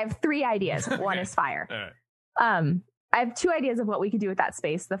 Well, okay, I have three ideas. One is fire. All right. I have two ideas of what we could do with that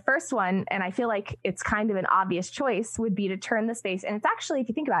space. The first one, and I feel like it's kind of an obvious choice, would be to turn the space, and it's actually, if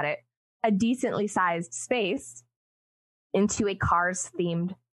you think about it, a decently sized space, into a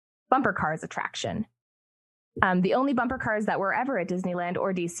Cars-themed bumper cars attraction. The only bumper cars that were ever at Disneyland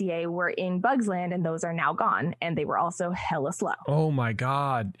or DCA were in Bugs Land, and those are now gone, and they were also hella slow. Oh my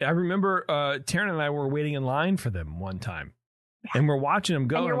God. I remember Taryn and I were waiting in line for them one time. And we're watching them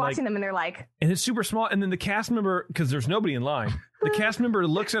go. And you're watching them and they're like... And it's super small. And then the cast member, because there's nobody in line, the cast member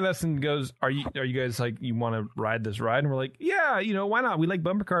looks at us and goes, are you guys like, you want to ride this ride? And we're like, yeah, why not? We like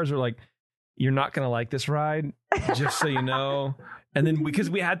bumper cars. We're like, you're not going to like this ride, just so you know. And then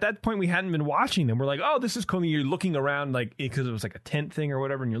because at that point we hadn't been watching them, we're like, oh, this is cool. And you're looking around like, because it was like a tent thing or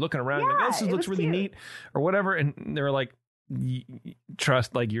whatever. And you're looking around and like, oh, this looks really neat or whatever. And they were like,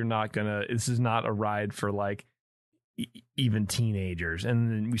 trust, like, you're not going to, this is not a ride for like, even teenagers. And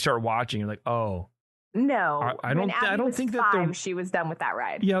then we start watching and like, oh no, I don't think that they're, she was done with that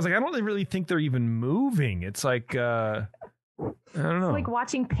ride. Yeah, I was like, I don't really think they're even moving. It's like I don't know, it's like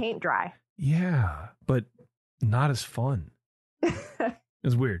watching paint dry. Yeah, but not as fun.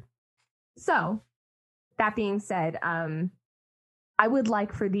 It's weird. So that being said, I would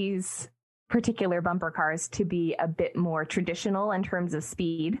like for these particular bumper cars to be a bit more traditional in terms of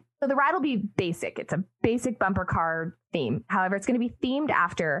speed. So the ride will be basic. It's a basic bumper car theme. However, it's going to be themed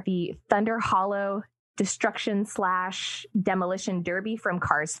after the Thunder Hollow Destruction / Demolition Derby from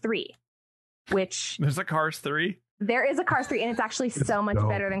Cars 3, which... There's a Cars 3? There is a Cars 3, and it's actually so much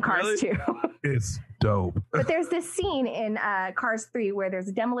better than Cars 2. It's dope. But there's this scene in Cars 3 where there's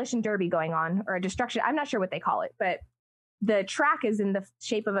a demolition derby going on, or a destruction. I'm not sure what they call it, but the track is in the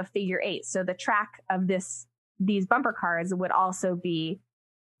shape of a figure 8. So the track of these bumper cars would also be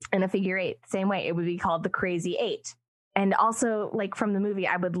in a figure 8. Same way, it would be called the Crazy 8. And also, like, from the movie,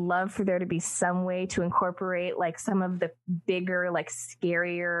 I would love for there to be some way to incorporate like some of the bigger, like,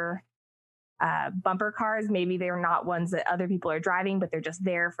 scarier bumper cars. Maybe they're not ones that other people are driving, but they're just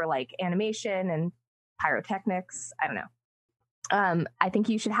there for like animation and pyrotechnics. I don't know. I think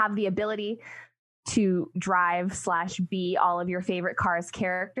you should have the ability to drive / be all of your favorite Cars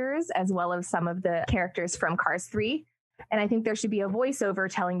characters, as well as some of the characters from Cars 3. And I think there should be a voiceover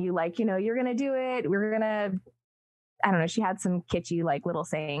telling you, like, you're going to do it. We're going to, I don't know. She had some kitschy, like, little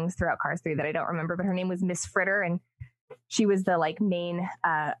sayings throughout Cars 3 that I don't remember, but her name was Miss Fritter. And she was the, like, main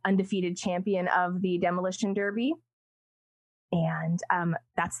undefeated champion of the Demolition Derby. And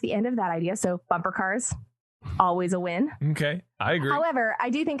that's the end of that idea. So bumper cars, always a win. Okay, I agree. However,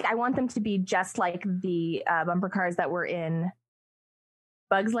 I do think I want them to be just like the bumper cars that were in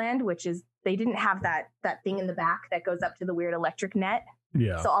Bugs Land, which is they didn't have that thing in the back that goes up to the weird electric net.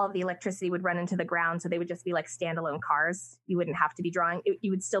 Yeah. So all of the electricity would run into the ground. So they would just be like standalone cars. You wouldn't have to be drawing.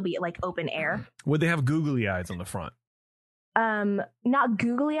 You would still be like open air. Would they have googly eyes on the front? Not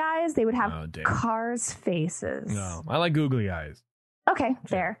googly eyes. They would have cars' faces. No, I like googly eyes. Okay,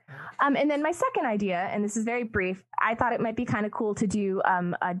 fair. And then my second idea, and this is very brief, I thought it might be kind of cool to do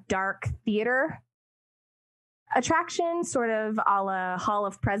a dark theater attraction, sort of a la Hall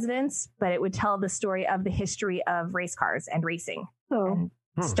of Presidents, but it would tell the story of the history of race cars and racing. And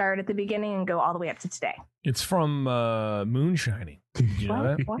start at the beginning and go all the way up to today. It's from Moonshining. Did you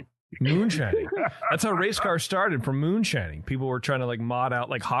know that? What? Moonshining. That's how race cars started, from moonshining. People were trying to like mod out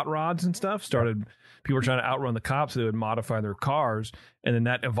like hot rods and stuff. People were trying to outrun the cops, so they would modify their cars, and then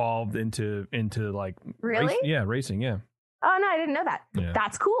that evolved into like really? Racing. Yeah. Oh no, I didn't know that. Yeah.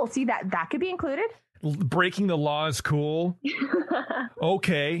 That's cool. See, that could be included. Breaking the law is cool.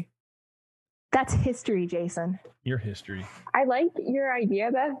 Okay. That's history, Jason. Your history. I like your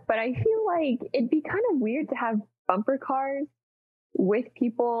idea, Beth, but I feel like it'd be kind of weird to have bumper cars with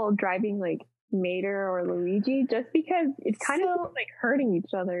people driving like Mater or Luigi, just because it's kind of like hurting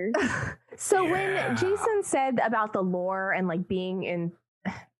each other. So when Jason said about the lore and like being in,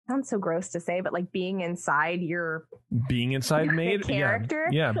 sounds so gross to say, but like being inside your Mater character,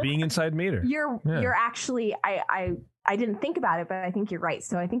 being inside Mater, you're actually I didn't think about it, but I think you're right.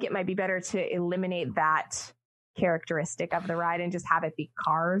 So I think it might be better to eliminate that characteristic of the ride and just have it be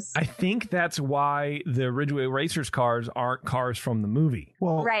cars. I think that's why the Ridgeway Racers cars aren't cars from the movie.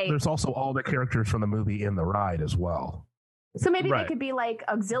 Well, right. There's also all the characters from the movie in the ride as well. So maybe Right. they could be like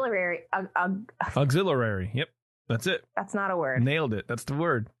auxiliary. Auxiliary. Yep. That's it. That's not a word. Nailed it. That's the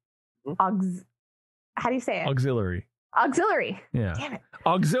word. How do you say it? Auxiliary. Auxiliary. Yeah. Damn it.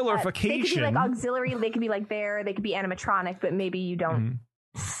 Auxilarification. They could be like auxiliary. They could be like there. They could be animatronic, but maybe you don't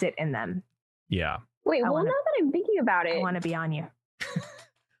sit in them. Yeah. Wait, I well, wanna- now that I'm thinking about I it, want to be on you.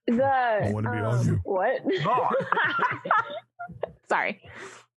 I wanna be on you. What? Sorry.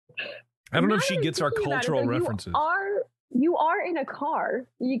 I don't know if Now she that I'm gets our thinking about it, cultural though, references. You are in a car.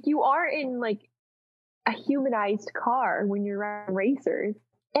 You are in like a humanized car when you're riding racers,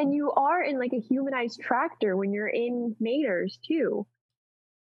 and you are in like a humanized tractor when you're in Maters too.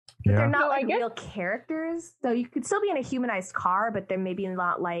 But they're Yeah. not So I like guess- real characters. So you could still be in a humanized car, but they're maybe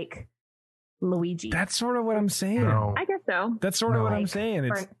not like Luigi. That's sort of what I'm saying. No. I guess so. That's sort of what I'm Like, saying.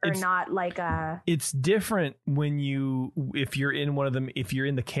 or It's not like a. it's different when if you're in one of them, if you're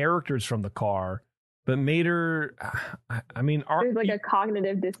in the characters from the car. But Mater, I mean, There's like a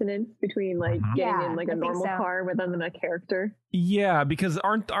cognitive dissonance between like getting Yeah, in like a I think normal so. car with them in a character. yeah, because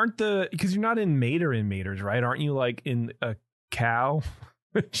because you're not in Maters, right? Aren't you like in a cow?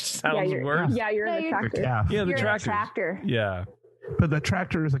 Which sounds you're, worse. Yeah, you're No, in a you're- tractor. Yeah. Yeah, the You're in a tractors. tractor. Yeah, But the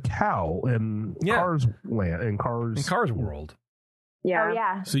tractor is a cow in Yeah. Cars land in Cars. in Cars World. Yeah. Oh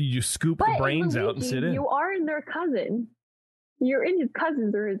yeah. So you just scoop But the in brains out and Luigi, sit in. You are in their cousin. You're in his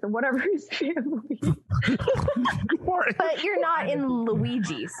cousins or his whatever his family. But you're not in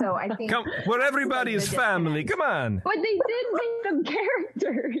Luigi, so I think. Come, well, everybody is The family. disconnect. Come on. But they did make them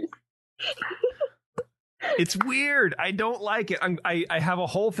characters. It's weird. I don't like it. I have a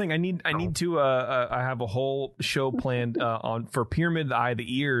whole thing. I need to. I have a whole show planned on for Pyramid, the Eye,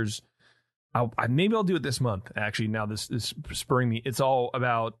 the Ears. Maybe I'll do it this month. Actually, now this is spurring me. It's all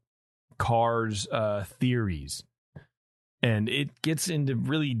about Cars theories, and it gets into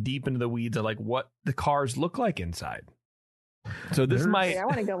really deep into the weeds of like what the cars look like inside. So this There's- might. I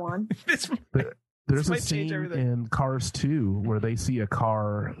want to go on. This, There's a might change scene everything. in Cars 2 where they see a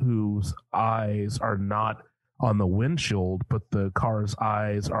car whose eyes are not on the windshield, but the car's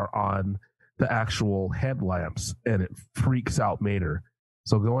eyes are on the actual headlamps, and it freaks out Mater.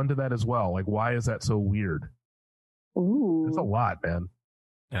 So go into that as well. Like, why is that so weird? Ooh. It's a lot, man.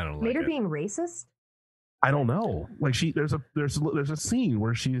 I don't like Mater it. being racist. I don't know. Like there's a scene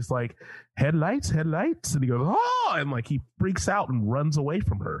where she's like, headlights, and he goes, oh, and like he freaks out and runs away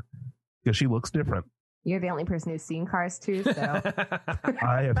from her because she looks different. You're the only person who's seen Cars too, so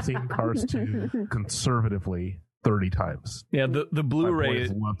I have seen Cars 2 conservatively 30 times. Yeah, the My Blu-ray.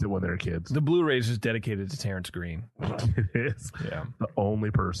 boys loved it when they were kids. The Blu-ray is just dedicated to Terrence Green. It is Yeah. the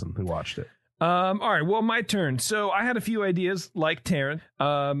only person who watched it. All right, well, my turn. So I had a few ideas, like Terrence.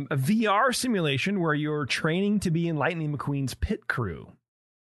 A VR simulation where you're training to be in Lightning McQueen's pit crew.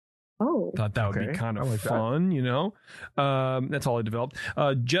 Oh. Thought that would be Okay, kind of I like that. fun, you know? That's all I developed.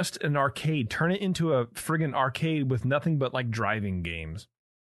 Just an arcade. Turn it into a friggin' arcade with nothing but like driving games.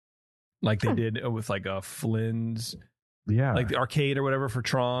 Like they did with like Flynn's, Yeah. like the arcade or whatever for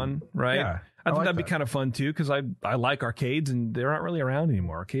Tron, right? Yeah. I think like that'd be that. kind of fun too, because I like arcades and they're not really around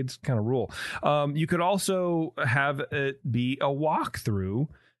anymore. Arcades kind of rule. You could also have it be a walkthrough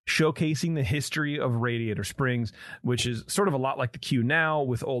showcasing the history of Radiator Springs, which is sort of a lot like the Q now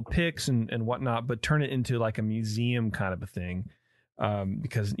with old pics and whatnot, but turn it into like a museum kind of a thing.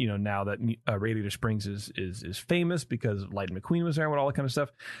 Because you know now that Radiator Springs is famous because Lightning McQueen was there and all that kind of stuff,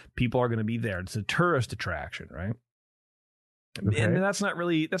 people are going to be there. It's a tourist attraction, right? Okay. And that's not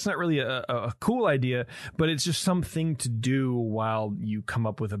really a cool idea, but it's just something to do while you come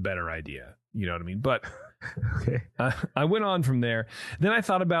up with a better idea. You know what I mean? But Okay. I went on from there. Then I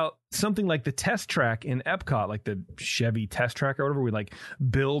thought about something like the test track in Epcot, like the Chevy test track or whatever. We like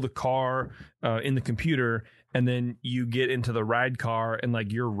build a car in the computer, and then you get into the ride car and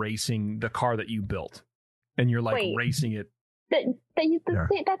like you're racing the car that you built, and you're like Wait. racing it. That's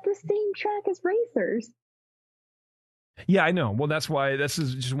the same track as Racers. Yeah, I know. Well, that's why this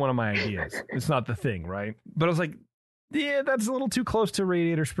is just one of my ideas. It's not the thing, right? But I was like, yeah, that's a little too close to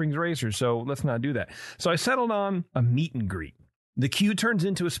Radiator Springs Racers, so let's not do that. So I settled on a meet and greet. The queue turns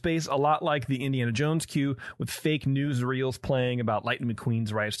into a space a lot like the Indiana Jones queue, with fake newsreels playing about Lightning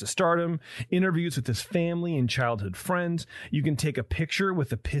McQueen's rise to stardom, interviews with his family and childhood friends. You can take a picture with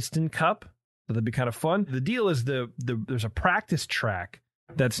the Piston Cup. So that'd be kind of fun. The deal is there's a practice track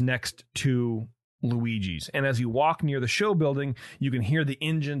that's next to Luigi's. And as you walk near the show building, you can hear the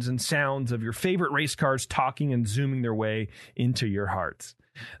engines and sounds of your favorite race cars talking and zooming their way into your hearts.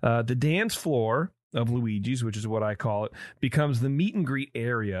 The dance floor of Luigi's, which is what I call it, becomes the meet and greet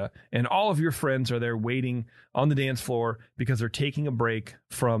area, and all of your friends are there waiting on the dance floor because they're taking a break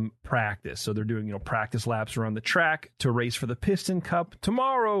from practice. So they're doing, practice laps around the track to race for the Piston Cup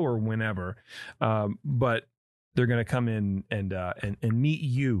tomorrow or whenever. But they're going to come in and meet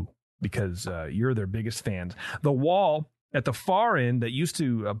you because you're their biggest fans. The wall at the far end that used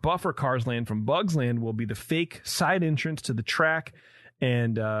to buffer Cars Land from Bugs Land will be the fake side entrance to the track.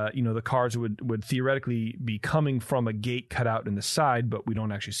 And, the cars would theoretically be coming from a gate cut out in the side, but we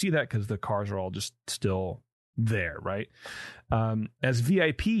don't actually see that because the cars are all just still there, right? As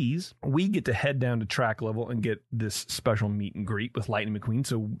VIPs, we get to head down to track level and get this special meet and greet with Lightning McQueen.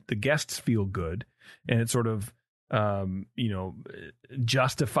 So the guests feel good, and it sort of,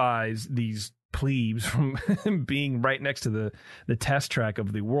 justifies these plebes from being right next to the test track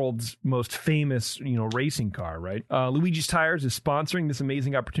of the world's most famous, racing car, right? Luigi's Tires is sponsoring this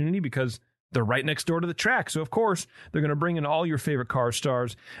amazing opportunity because they're right next door to the track. So, of course, they're going to bring in all your favorite car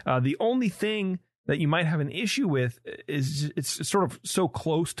stars. The only thing that you might have an issue with is it's sort of so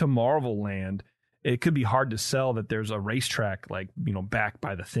close to Marvel Land. It could be hard to sell that there's a racetrack, back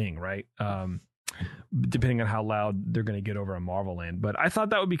by the thing, right? Depending on how loud they're going to get over in Marvel Land. But I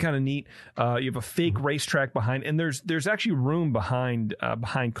thought that would be kind of neat. You have a fake racetrack behind, and there's actually room behind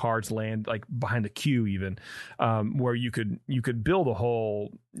Cars Land, like behind the queue even, where you could build a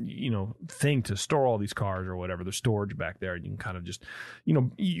whole, thing to store all these cars or whatever. There's storage back there. You can kind of just,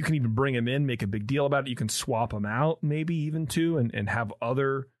 you can even bring them in, make a big deal about it. You can swap them out maybe even too, and have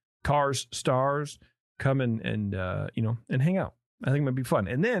other cars stars come and hang out. I think it might be fun.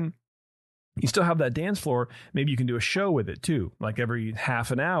 And then you still have that dance floor. Maybe you can do a show with it too. Like every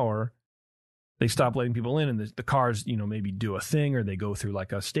half an hour, they stop letting people in, and the cars, maybe do a thing, or they go through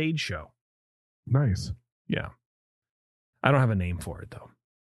like a stage show. Nice. Yeah. I don't have a name for it though.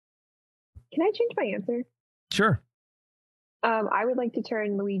 Can I change my answer? Sure. I would like to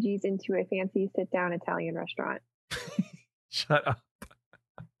turn Luigi's into a fancy sit-down Italian restaurant. Shut up.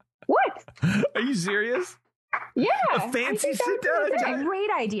 What? Are you serious? Yeah. A fancy sit-down That's Italian? a great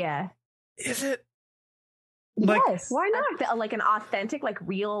idea. Is it? Yes. Why not? Like an authentic, like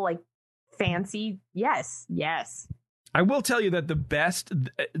real, like fancy. Yes. I will tell you that the best,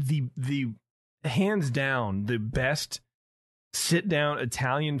 the hands down, the best sit down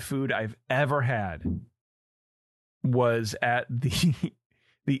Italian food I've ever had was at the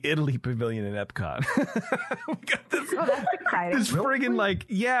Italy Pavilion in Epcot. We got this, that's exciting. this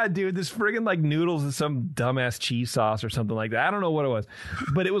friggin' this friggin' noodles and some dumbass cheese sauce or something like that. I don't know what it was,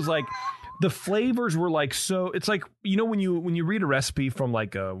 but it was like the flavors were like so. It's like when you read a recipe from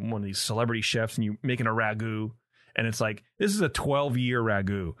like one of these celebrity chefs and you're making a ragu, and it's like this is a 12-year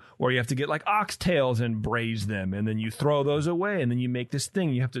ragu where you have to get like oxtails and braise them, and then you throw those away, and then you make this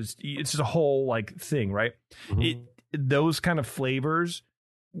thing. You have to. It's just a whole like thing, right? Mm-hmm. Those kind of flavors.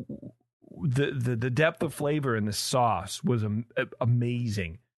 The depth of flavor in the sauce was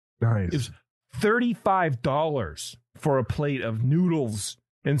amazing. Nice. It was $35 for a plate of noodles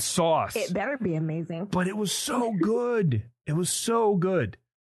and sauce. It better be amazing. But it was so good. It was so good.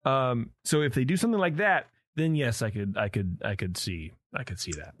 So if they do something like that, then yes, I could see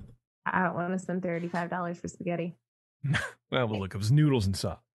that. I don't want to spend $35 for spaghetti. Well, look, it was noodles and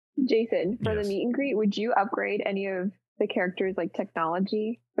sauce. Jason, for Yes. the meet and greet, would you upgrade any of the characters like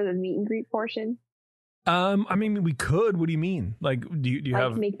technology for the meet and greet portion? I mean, we could. What do you mean? Like, do you Like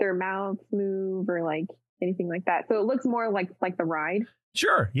have make their mouths move or like anything like that? So it looks more like the ride.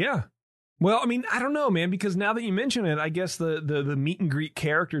 Sure, yeah. Well, I mean, I don't know, man, because now that you mention it, I guess the meet and greet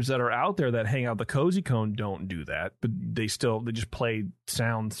characters that are out there that hang out the Cozy Cone don't do that, but they just play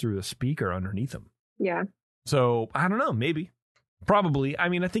sound through the speaker underneath them. Yeah. So I don't know, maybe. Probably. I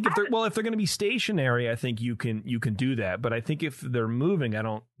mean, I think if they're going to be stationary, I think you can do that. But I think if they're moving,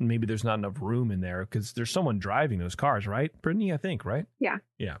 maybe there's not enough room in there because there's someone driving those cars, right? Brittany, I think, right? Yeah.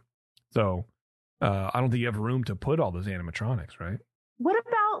 Yeah. So I don't think you have room to put all those animatronics, right? What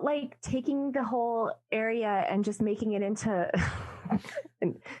about like taking the whole area and just making it into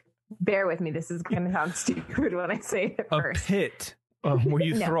and bear with me, this is going to sound stupid when I say it A first. pit where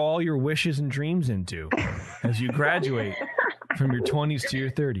you throw all your wishes and dreams into as you graduate from your 20s to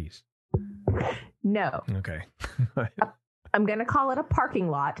your 30s. No. Okay. I'm going to call it a parking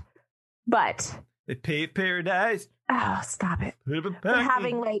lot, but They paved paradise. oh, stop it. But But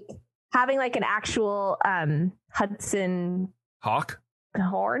having like an actual Hudson Hawk?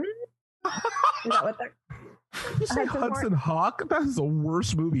 Horn? Is that what they're You say Hudson Hawk? That is the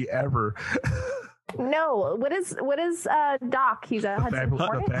worst movie ever. No, what is Doc? He's a Hudson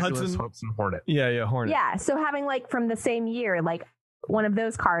Hornet. Fabulous Hudson Hornet. Yeah, Hornet. Yeah, so having like from the same year, like one of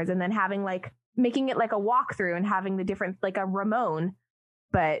those cars, and then having like making it like a walkthrough and having the different, like a Ramon,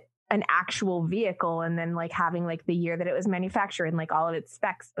 but an actual vehicle, and then like having like the year that it was manufactured and like all of its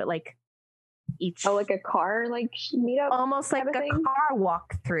specs, but like each like a car like meetup, almost like a car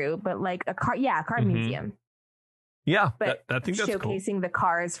walkthrough, but like a car museum. Yeah, but I think that's showcasing cool. the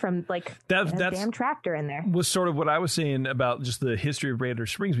cars from like that's damn tractor in there was sort of what I was saying about just the history of Radiator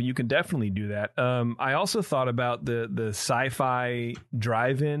Springs, but you can definitely do that. I also thought about the sci-fi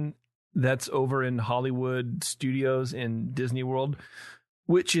drive-in that's over in Hollywood Studios in Disney World,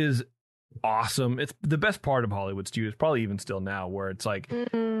 which is awesome. It's the best part of Hollywood Studios, probably even still now, where it's like I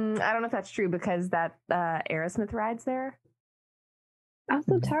don't know if that's true because that Aerosmith rides there.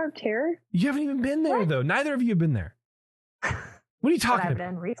 Also, Tower of Terror. You haven't even been there though. Neither of you have been there. What are you talking I've about?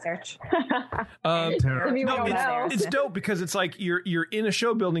 done research. It's dope because it's like you're in a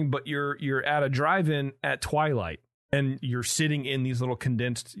show building, but you're at a drive-in at twilight, and you're sitting in these little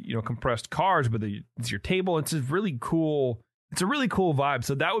condensed, compressed cars, but it's your table. It's a really cool. It's a really cool vibe.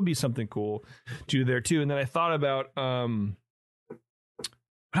 So that would be something cool to do there too. And then I thought about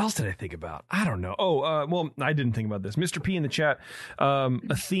what else did I think about? I don't know. Well, I didn't think about this. Mr. P in the chat, a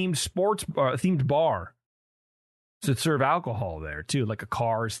themed bar to serve alcohol there too, like a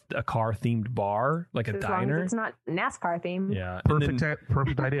car themed bar, like a diner. It's not NASCAR themed. Yeah,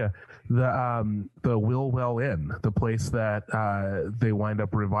 perfect idea. The Willwell Inn, the place that they wind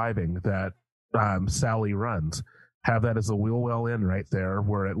up reviving, that Sally runs, have that as a Willwell Inn right there,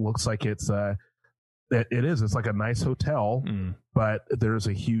 where it looks like it's it's like a nice hotel, but there's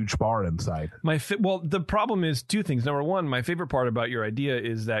a huge bar inside. The problem is two things. Number one, my favorite part about your idea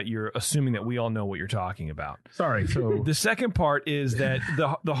is that you're assuming that we all know what you're talking about. Sorry. So the second part is that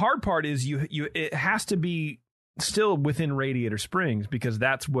the hard part is it has to be still within Radiator Springs, because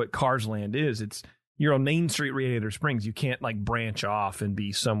that's what Cars Land is. You're on Main Street, Radiator Springs. You can't like branch off and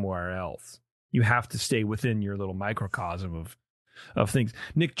be somewhere else. You have to stay within your little microcosm of things.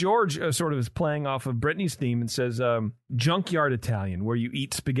 Nick George sort of is playing off of Brittany's theme and says, Junkyard Italian, where you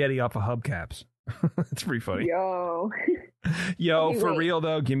eat spaghetti off of hubcaps. It's pretty funny. Yo, for real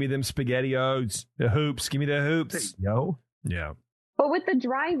though, give me them SpaghettiOs, the hoops. Give me the hoops. Yo. Yeah. But with the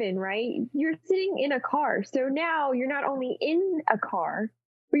drive-in, right? You're sitting in a car. So now you're not only in a car,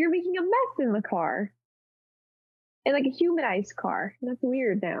 but you're making a mess in the car. And like a humanized car. That's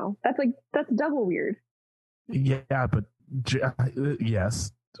weird now. That's double weird. Yeah, but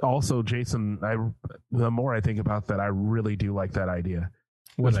yes. Also, Jason, the more I think about that, I really do like that idea.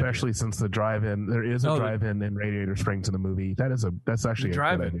 Especially since the drive-in, there is a drive-in in Radiator Springs in the movie. That's actually a good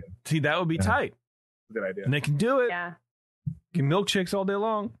idea. See, that would be tight. Good idea. And they can do it. Yeah. Get milkshakes all day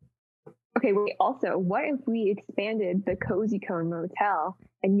long. Okay, wait, also, what if we expanded the Cozy Cone Motel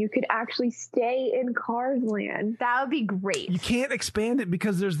and you could actually stay in Cars Land? That would be great. You can't expand it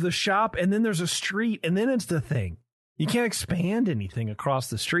because there's the shop and then there's a street and then it's the thing. You can't expand anything across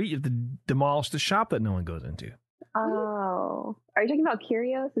the street. You have to demolish the shop that no one goes into. Oh. Are you talking about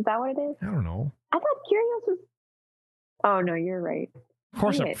Curios? Is that what it is? I don't know. I thought Curios was... Oh, no, you're right. Of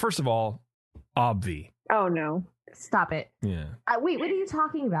course, first of all, obvi. Oh, no. Stop it. Yeah. Wait, what are you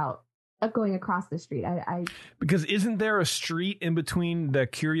talking about? Going across the street. Because isn't there a street in between the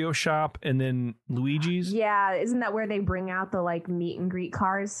Curio shop and then Luigi's? Yeah, isn't that where they bring out the like meet and greet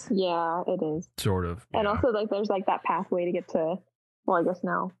cars? Yeah, it is. Sort of. And yeah. also like there's like that pathway to get to, well, I guess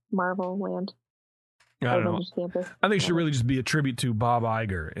now Marvel Land. I don't know. Campus. I think it should really just be a tribute to Bob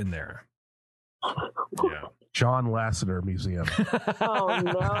Iger in there. Yeah. John Lasseter Museum. Oh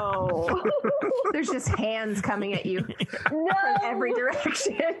no. There's just hands coming at you from every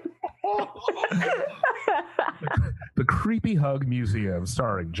direction. The Creepy Hug Museum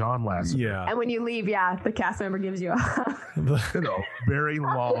starring John Lasseter. Yeah. And when you leave, the cast member gives you a very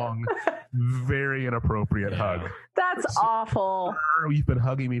long, very inappropriate hug. That's awful. You've been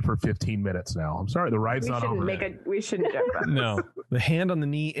hugging me for 15 minutes now. I'm sorry, the ride's not over. We shouldn't joke about this. No. The hand on the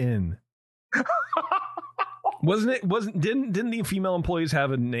knee in. Didn't the female employees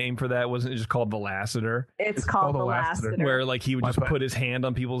have a name for that? Wasn't it just called the Lasseter? It's called the Lasseter. Where like he would just put his hand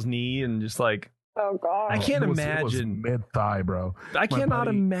on people's knee and just like, oh god, I can't imagine mid thigh, bro. I cannot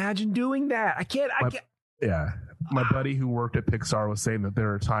imagine doing that. I can't. Yeah, my buddy who worked at Pixar was saying that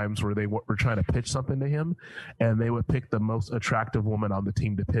there are times where they were trying to pitch something to him, and they would pick the most attractive woman on the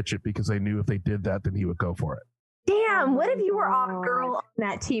team to pitch it because they knew if they did that, then he would go for it. Damn, what if you were off girl on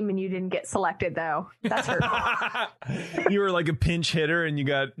that team and you didn't get selected though? That's hurtful. You were like a pinch hitter and you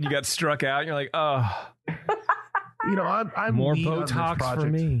got struck out and you're like, oh. You know, I'm more Botox for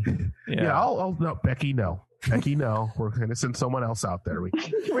me. Yeah, I'll no, Becky, no. Becky, no. We're going to send someone else out there.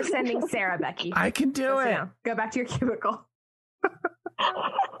 We're sending Sarah, Becky. I can do it. Go back to your cubicle.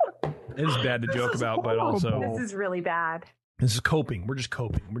 It is bad to joke about, but also This is really bad. this is coping. We're just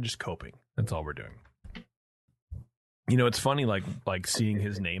coping. We're just coping. That's all we're doing. You know, it's funny, like seeing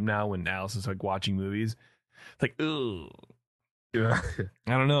his name now when Alice is like watching movies. It's like, ugh. I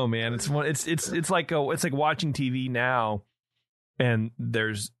don't know, man. It's like watching TV now, and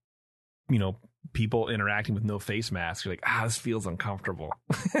there's, you know, people interacting with no face masks. You're like, this feels uncomfortable.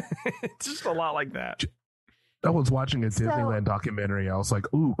 It's just a lot like that. I was watching a Disneyland documentary. I was like,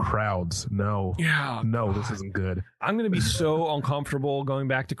 ooh, crowds. No. Yeah. No, this isn't good. I'm going to be so uncomfortable going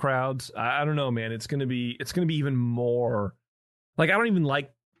back to crowds. I don't know, man. It's going to be even more. Like, I don't even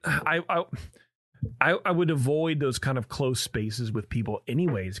like, I would avoid those kind of close spaces with people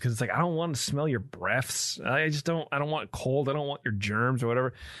anyways, because it's like, I don't want to smell your breaths. I don't want cold. I don't want your germs or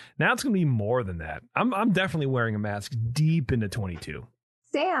whatever. Now it's going to be more than that. I'm definitely wearing a mask deep into 22.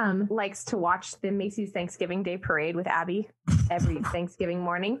 Sam likes to watch the Macy's Thanksgiving Day Parade with Abby every Thanksgiving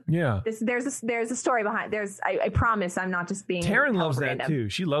morning. Yeah. There's a story behind. I promise I'm not just being. Taryn loves that too.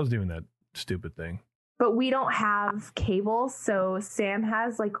 She loves doing that stupid thing. But we don't have cable, so Sam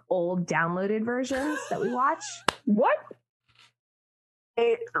has like old downloaded versions that we watch. What?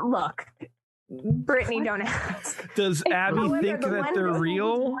 Look, Brittany, don't ask. Does Abby think that they're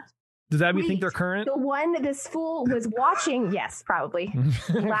real? Does Abby think they're current? The one that this fool was watching, yes, probably.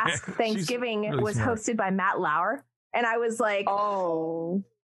 Last Thanksgiving really was smart. Hosted by Matt Lauer. And I was like, oh.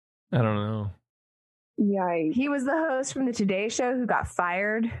 I don't know. Yikes. He was the host from the Today Show who got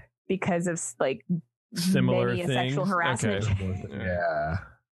fired because of like similar things. Sexual harassment. Okay. Yeah.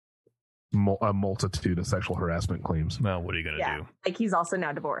 A multitude of sexual harassment claims. Well, what are you going to do? Like he's also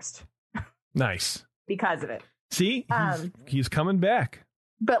now divorced. Nice. Because of it. See? He's coming back.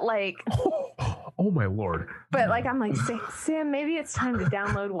 But like, oh my Lord! But like, I'm like, Sam, maybe it's time to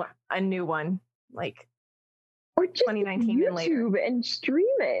download a new one, like, or just 2019 YouTube and later, and stream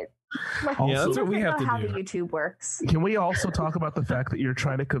it. Like, yeah, that's what we have to how do. the YouTube works. Can we also talk about the fact that you're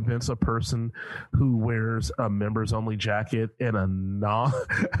trying to convince a person who wears a members only jacket in a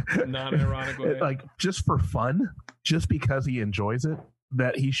non-ironic way, like just for fun, just because he enjoys it,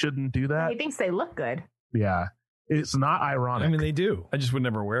 that he shouldn't do that? He thinks they look good. Yeah. It's not ironic. I mean, they do. I just would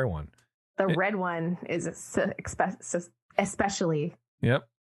never wear one. The red one is especially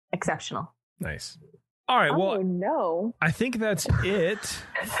exceptional. Nice. All right. Well, oh, no. I think that's it.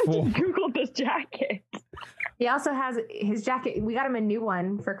 I just Googled this jacket. He also has his jacket. We got him a new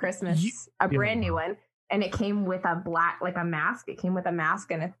one for Christmas, a brand new one. And it came with a a mask. It came with a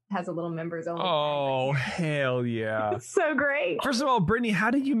mask and it has a little members only. Oh, hell yeah. It's so great. First of all, Brittany,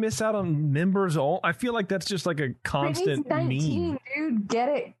 how did you miss out on members only? I feel like that's just like a constant Brittany's 19, meme. dude. Get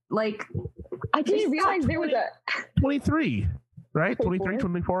it? Like, I didn't realize there was a 23, right? 23,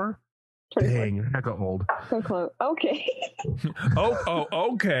 24? Dang, you're heck old. So close. Okay.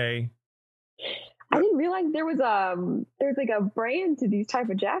 Okay. I didn't realize there's like a brand to these type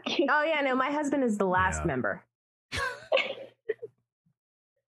of jackets. Oh yeah, no, my husband is the last member.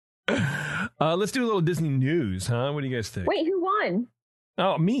 Let's do a little Disney news, huh? What do you guys think? Wait, who won?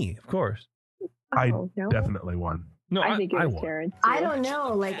 Oh, me, of course. I definitely won. No, I think it was won. Taryn. I don't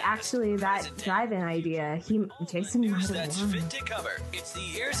know. Like, actually, that drive-in idea, Jason might have That's won. fit to cover. It's the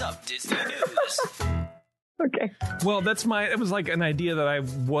Ears Up Disney News. Okay. Well, it was like an idea that I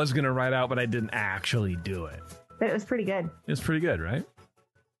was going to write out, but I didn't actually do it. But it was pretty good. It's pretty good, right?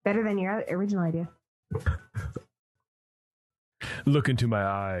 Better than your original idea. Look into my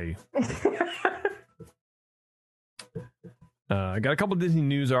eye. I got a couple of Disney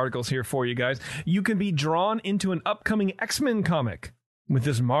news articles here for you guys. You can be drawn into an upcoming X-Men comic with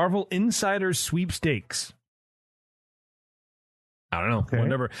this Marvel Insider Sweepstakes. I don't know. Okay.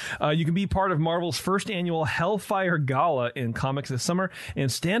 Whatever. You can be part of Marvel's first annual Hellfire Gala in comics this summer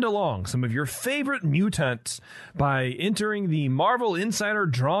and stand along some of your favorite mutants by entering the Marvel Insider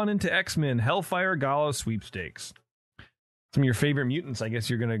Drawn into X-Men Hellfire Gala Sweepstakes. Some of your favorite mutants, I guess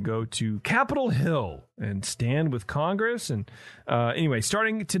you're going to go to Capitol Hill and stand with Congress. And anyway,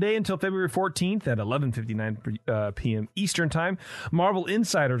 starting today until February 14th at 11:59 p.m. Eastern Time, Marvel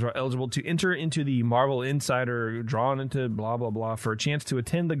Insiders are eligible to enter into the Marvel Insider Drawn into blah, blah, blah for a chance to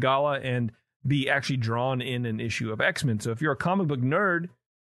attend the gala and be actually drawn in an issue of X-Men. So if you're a comic book nerd,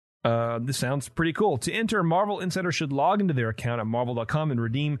 this sounds pretty cool. To enter, Marvel Insider should log into their account at marvel.com and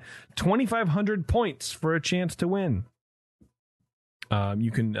redeem 2,500 points for a chance to win.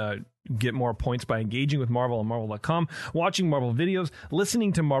 You can get more points by engaging with Marvel on Marvel.com, watching Marvel videos,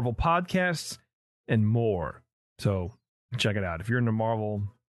 listening to Marvel podcasts, and more. So check it out. If you're into Marvel,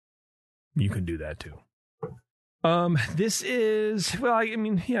 you can do that too. This is, well, I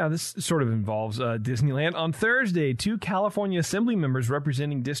mean, yeah, this sort of involves Disneyland. On Thursday, 2 California Assembly members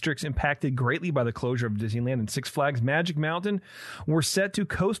representing districts impacted greatly by the closure of Disneyland and Six Flags Magic Mountain were set to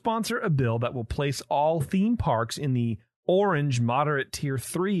co-sponsor a bill that will place all theme parks in the orange moderate tier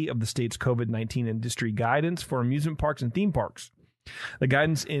 3 of the state's COVID-19 industry guidance for amusement parks and theme parks. The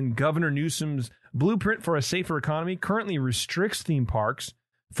guidance in Governor Newsom's Blueprint for a Safer Economy currently restricts theme parks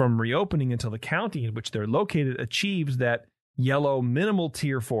from reopening until the county in which they're located achieves that yellow minimal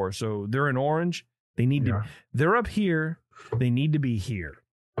tier 4. So they're in orange. They need to, they're up here. They need to be here.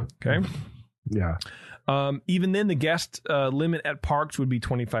 Okay. Yeah. Even then, the guest limit at parks would be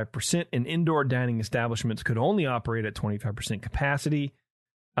 25%, and indoor dining establishments could only operate at 25% capacity.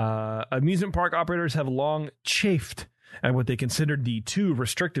 Amusement park operators have long chafed at what they considered the too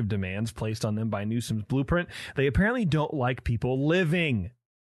restrictive demands placed on them by Newsom's Blueprint. They apparently don't like people living.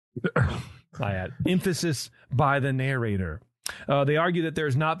 I add emphasis by the narrator. They argue that there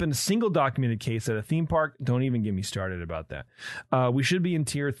has not been a single documented case at a theme park. Don't even get me started about that. We should be in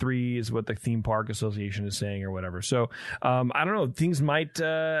tier 3 is what the theme park association is saying or whatever. So I don't know. Things might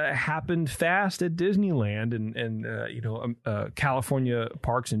happen fast at Disneyland and California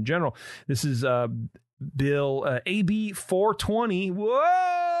parks in general. This is Bill AB 420.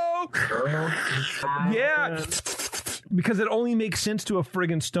 Whoa! Yeah. Because it only makes sense to a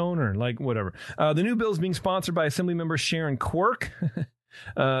friggin' stoner, like whatever. The new bill is being sponsored by Assemblymember Sharon Quirk,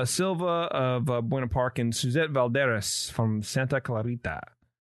 Silva of Buena Park, and Suzette Valderas from Santa Clarita.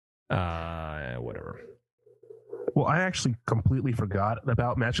 Whatever. Well, I actually completely forgot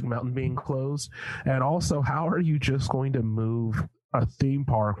about Magic Mountain being closed. And also, how are you just going to move a theme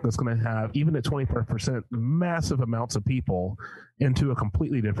park that's going to have, even at 25%, massive amounts of people into a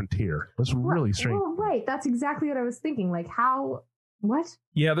completely different tier? That's really strange. Well, right. That's exactly what I was thinking. Like, how, what?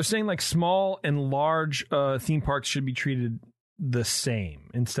 Yeah, they're saying like small and large theme parks should be treated the same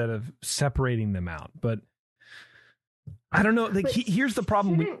instead of separating them out. But I don't know. Like, here's the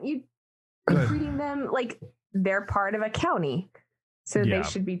problem. Shouldn't you be treating them like they're part of a county? So they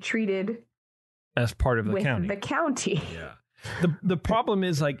should be treated as part of the with county. The county. Yeah. The problem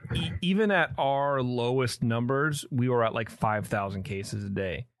is, like, even at our lowest numbers, we were at like 5,000 cases a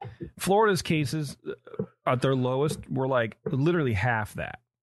day. Florida's cases at their lowest were like literally half that.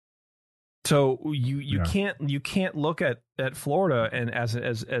 So you can't look at Florida and as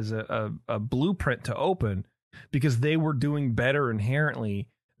a blueprint to open, because they were doing better inherently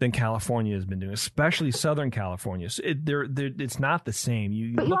than California has been doing, especially Southern California. So it's not the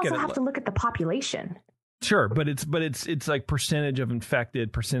same. But you also have to look at the population. Sure, but it's like percentage of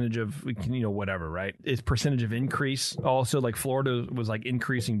infected, percentage of whatever, right? It's percentage of increase. Also, like Florida was like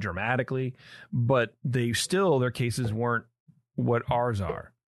increasing dramatically, but their cases weren't what ours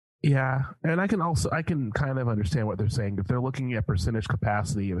are. Yeah, and I can kind of understand what they're saying. If they're looking at percentage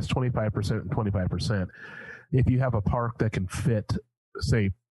capacity, if it's 25% and 25%, if you have a park that can fit,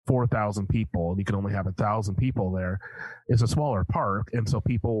 say, 4,000 people and you can only have 1,000 people there, it's a smaller park, and so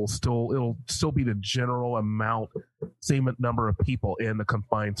it'll still be the general amount, same number of people in the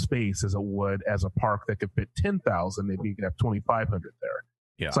confined space as it would as a park that could fit 10,000 if you could have 2,500 there.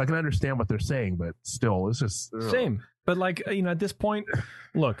 Yeah. So I can understand what they're saying, but still, it's just same. But like, at this point,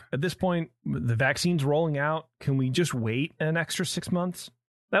 the vaccine's rolling out. Can we just wait an extra 6 months?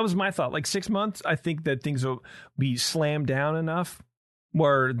 That was my thought. Like 6 months, I think that things will be slammed down enough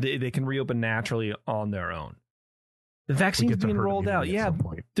where they can reopen naturally on their own. The vaccine's being rolled out. Yeah,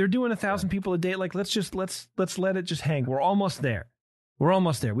 they're doing 1,000 people a day. Like, let's let it just hang. We're almost there. We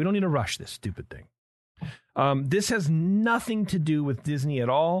don't need to rush this stupid thing. This has nothing to do with Disney at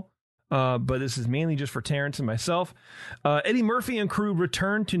all, but this is mainly just for Terrence and myself. Eddie Murphy and crew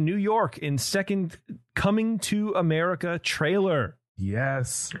return to New York in second Coming to America trailer.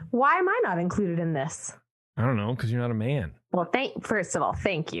 Yes. Why am I not included in this? I don't know, because you're not a man. Well, first of all,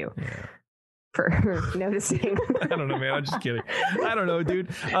 thank you for noticing. I don't know, man. I'm just kidding. I don't know, dude.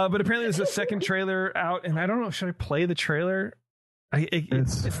 But apparently there's a second trailer out, and I don't know. Should I play the trailer?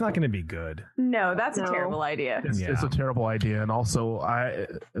 It's not going to be good. No, that's a terrible idea. It's a terrible idea. And also,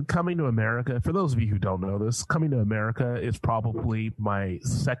 Coming to America, for those of you who don't know this, Coming to America is probably my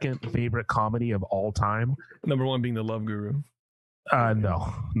second favorite comedy of all time. Number one being The Love Guru.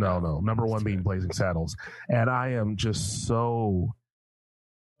 No. Number one being Blazing Saddles. And I am just so...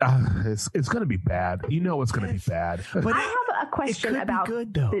 it's going to be bad. You know it's going to be bad. But I have a question about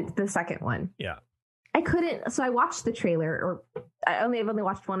the second one. Yeah. I couldn't... So I watched the trailer, or I've only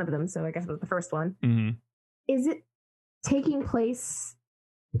watched one of them, so I guess it was the first one. Mm-hmm. Is it taking place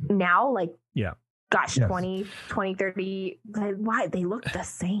now? Like, yeah. Gosh, yes. 20, 30... Why? They look the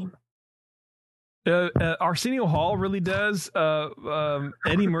same. Arsenio Hall really does.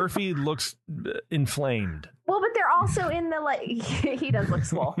 Eddie Murphy looks inflamed. Well, but they're also in the he does look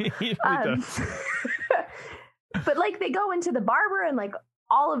swole. He really does. But like they go into the barber and like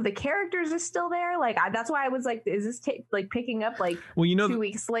all of the characters are still there. Like that's why I was like, is this picking up like 2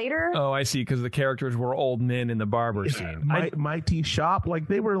 weeks later? Oh, I see. Because the characters were old men in the barber scene. Mighty Shop, like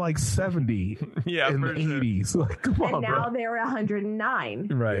they were like 70 in the 80s. Like, come on, and now bro. they're 109.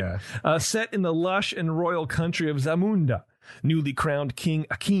 Right. Yeah. Set in the lush and royal country of Zamunda, newly crowned King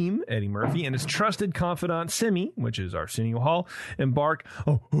Akeem, Eddie Murphy, and his trusted confidant Simi, which is Arsenio Hall, embark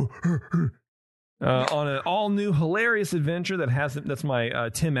on an all-new hilarious adventure that's my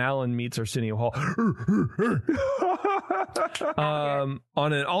Tim Allen meets Arsenio Hall.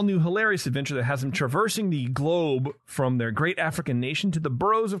 On an all-new hilarious adventure that has them traversing the globe from their great African nation to the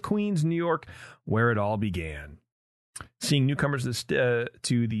boroughs of Queens, New York, where it all began. Seeing newcomers to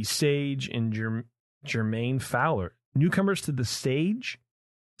the stage in Jermaine Fowler. Newcomers to the stage?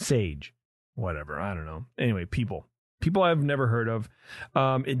 Sage. Whatever. I don't know. Anyway, people I've never heard of.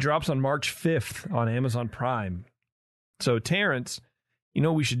 It drops on March 5th on Amazon Prime. So, Terrence, you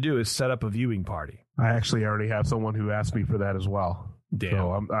know what we should do is set up a viewing party. I actually already have someone who asked me for that as well. Damn.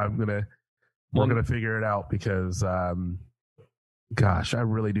 So we're gonna figure it out because, gosh, I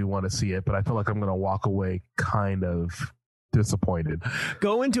really do want to see it, but I feel like I'm gonna walk away kind of disappointed.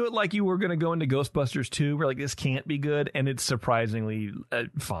 Go into it like you were gonna go into Ghostbusters 2, where like this can't be good, and it's surprisingly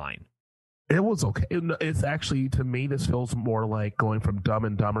fine. It was okay. It's actually, to me, this feels more like going from Dumb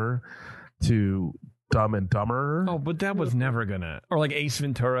and Dumber to Dumb and Dumber. Oh, but that was never gonna, or like Ace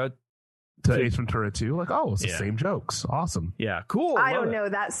Ventura to Ace Ventura 2. Like, oh, it's the same jokes. Awesome. Yeah, cool. I don't know.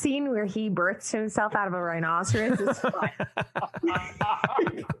 That scene where he births himself out of a rhinoceros is fun.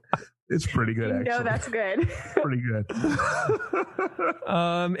 It's pretty good, actually. No, that's good. Pretty good.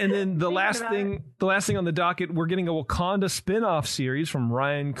 And then the last thing on the docket, we're getting a Wakanda spin-off series from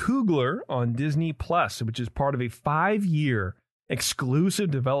Ryan Coogler on Disney Plus, which is part of a 5-year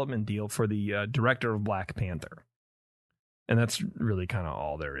exclusive development deal for the director of Black Panther. And that's really kind of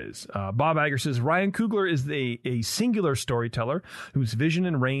all there is. Bob Iger says, Ryan Coogler is a singular storyteller whose vision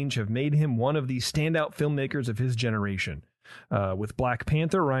and range have made him one of the standout filmmakers of his generation. With Black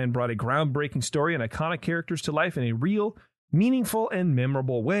Panther, Ryan brought a groundbreaking story and iconic characters to life in a real, meaningful, and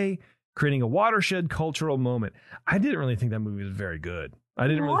memorable way, creating a watershed cultural moment. I didn't really think that movie was very good. I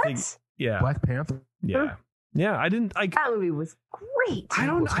didn't really think... Yeah. Black Panther? Yeah. Yeah, I didn't... that movie was great.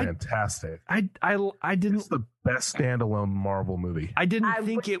 It was fantastic. I didn't... It's the best standalone Marvel movie. I didn't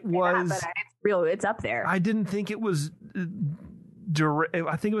think it was... That, but it's up there. I didn't think it was...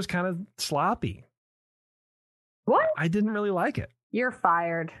 I think it was kind of sloppy. What? I didn't really like it. You're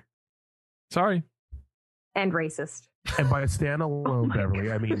fired. Sorry. And racist. And by standalone,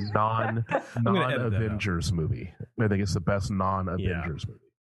 Beverly, I mean non-Avengers movie. I think it's the best non-Avengers movie.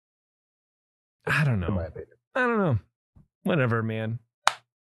 I don't know. In my opinion. I don't know. Whatever, man.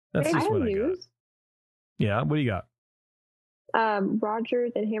 That's just what I got. Yeah, what do you got?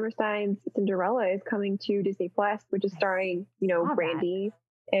 Rogers and Hammerstein's Cinderella is coming to Disney Plus, which is starring, Brandy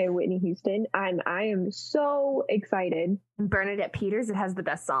and Whitney Houston, and I am so excited. And Bernadette Peters, it has the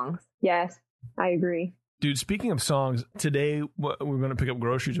best songs. Yes, I agree. Dude, speaking of songs, today we're going to pick up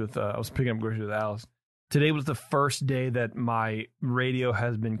groceries with, I was picking up groceries with Alice. Today was the first day that my radio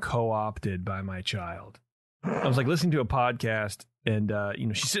has been co-opted by my child. I was like listening to a podcast and,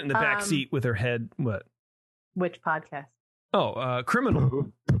 she's sitting in the back seat with her head, what? Which podcast? Oh,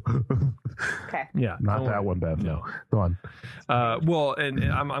 Criminal. Okay. Yeah. Not that one, Bev. No. Go on. Well, and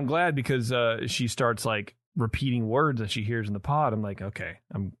I'm glad because she starts like repeating words that she hears in the pod. I'm like, okay,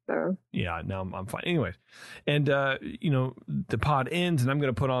 now I'm fine. Anyways, and the pod ends, and I'm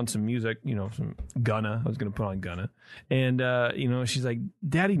gonna put on some music. Some Gunna. I was gonna put on Gunna, and she's like,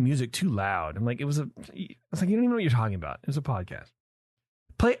 "Daddy, music too loud." I'm like, I was like, you don't even know what you're talking about. It was a podcast.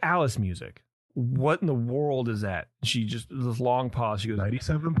 Play Alice music. What in the world is that? She just this long pause. She goes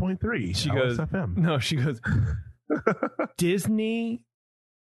 97.3. She goes FM. No, she goes Disney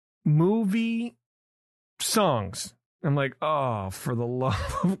movie songs. I'm like, oh, for the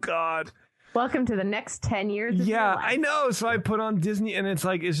love of God. Welcome to the next 10 years of your life. I know. So I put on Disney and it's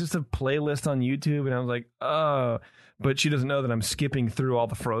just a playlist on YouTube. And I was like, oh, but she doesn't know that I'm skipping through all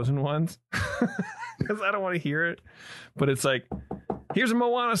the Frozen ones because I don't want to hear it. But it's like, here's a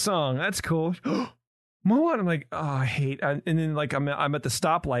Moana song. That's cool. Moana. I'm like, oh, I hate. And then like I'm at the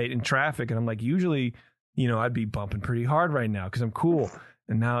stoplight in traffic and I'm like, usually, I'd be bumping pretty hard right now because I'm cool.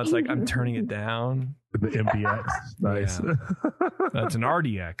 And now it's like I'm turning it down. The MDX. Nice. Yeah. That's an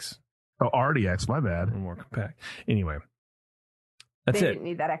RDX. Oh, RDX. My bad. More compact. Anyway. That's they it. Didn't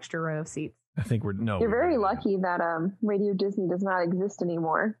need that extra row of seats. I think You're very lucky that Radio Disney does not exist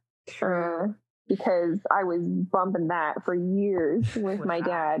anymore. Because I was bumping that for years with my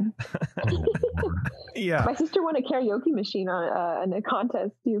dad. Yeah. My sister won a karaoke machine on a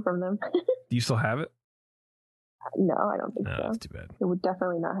contest too from them. Do you still have it? No, I don't think so. That's too bad. It would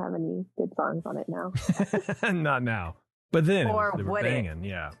definitely not have any good songs on it now. Not now. But then they were banging,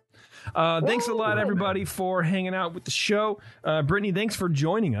 yeah. Thanks a lot, everybody, for hanging out with the show. Brittany, thanks for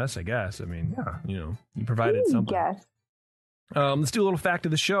joining us, I guess. I mean, you provided something. Yes. Let's do a little fact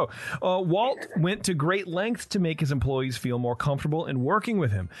of the show. Walt went to great lengths to make his employees feel more comfortable in working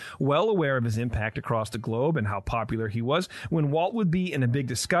with him. Well aware of his impact across the globe and how popular he was, when Walt would be in a big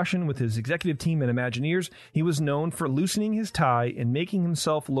discussion with his executive team and Imagineers, he was known for loosening his tie and making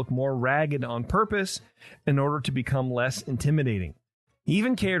himself look more ragged on purpose in order to become less intimidating. He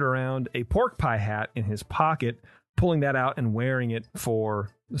even carried around a pork pie hat in his pocket, pulling that out and wearing it for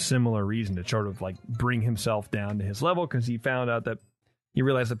a similar reason, to sort of like bring himself down to his level, because he found out that he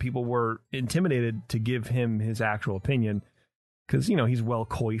realized that people were intimidated to give him his actual opinion because, he's well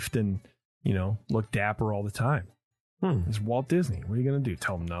coiffed and, look dapper all the time. It's Walt Disney. What are you going to do?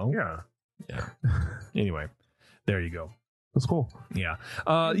 Tell him no? Yeah. Anyway, there you go. That's cool. Yeah.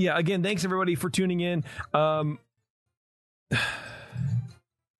 Again, thanks everybody for tuning in. I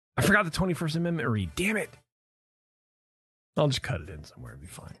forgot the 21st Amendment read. Damn it. I'll just cut it in somewhere. It'll be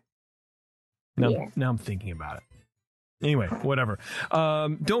fine. Now I'm thinking about it. Anyway, whatever.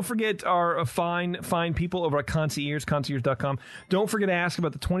 Don't forget our fine people over at Concierge, concierge.com. Don't forget to ask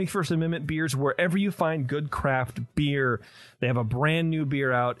about the 21st Amendment beers wherever you find good craft beer. They have a brand new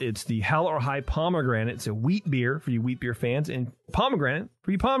beer out. It's the Hell or High Pomegranate. It's a wheat beer for you wheat beer fans, and pomegranate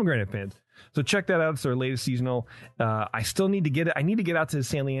for you pomegranate fans. So check that out. It's their latest seasonal. I still need to get it. I need to get out to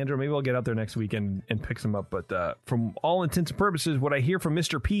San Leandro. Maybe I'll get out there next weekend and pick some up. But from all intents and purposes, what I hear from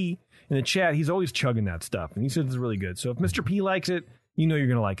Mr. P in the chat, he's always chugging that stuff. And he says it's really good. So if Mr. P likes it, you're going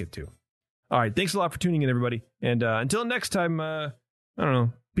to like it too. All right. Thanks a lot for tuning in, everybody. And until next time, I don't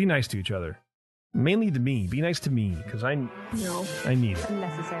know, be nice to each other. Mainly to me. Be nice to me, because I need it.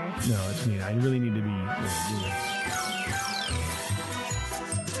 Unnecessary. No, it's me. I really need to be.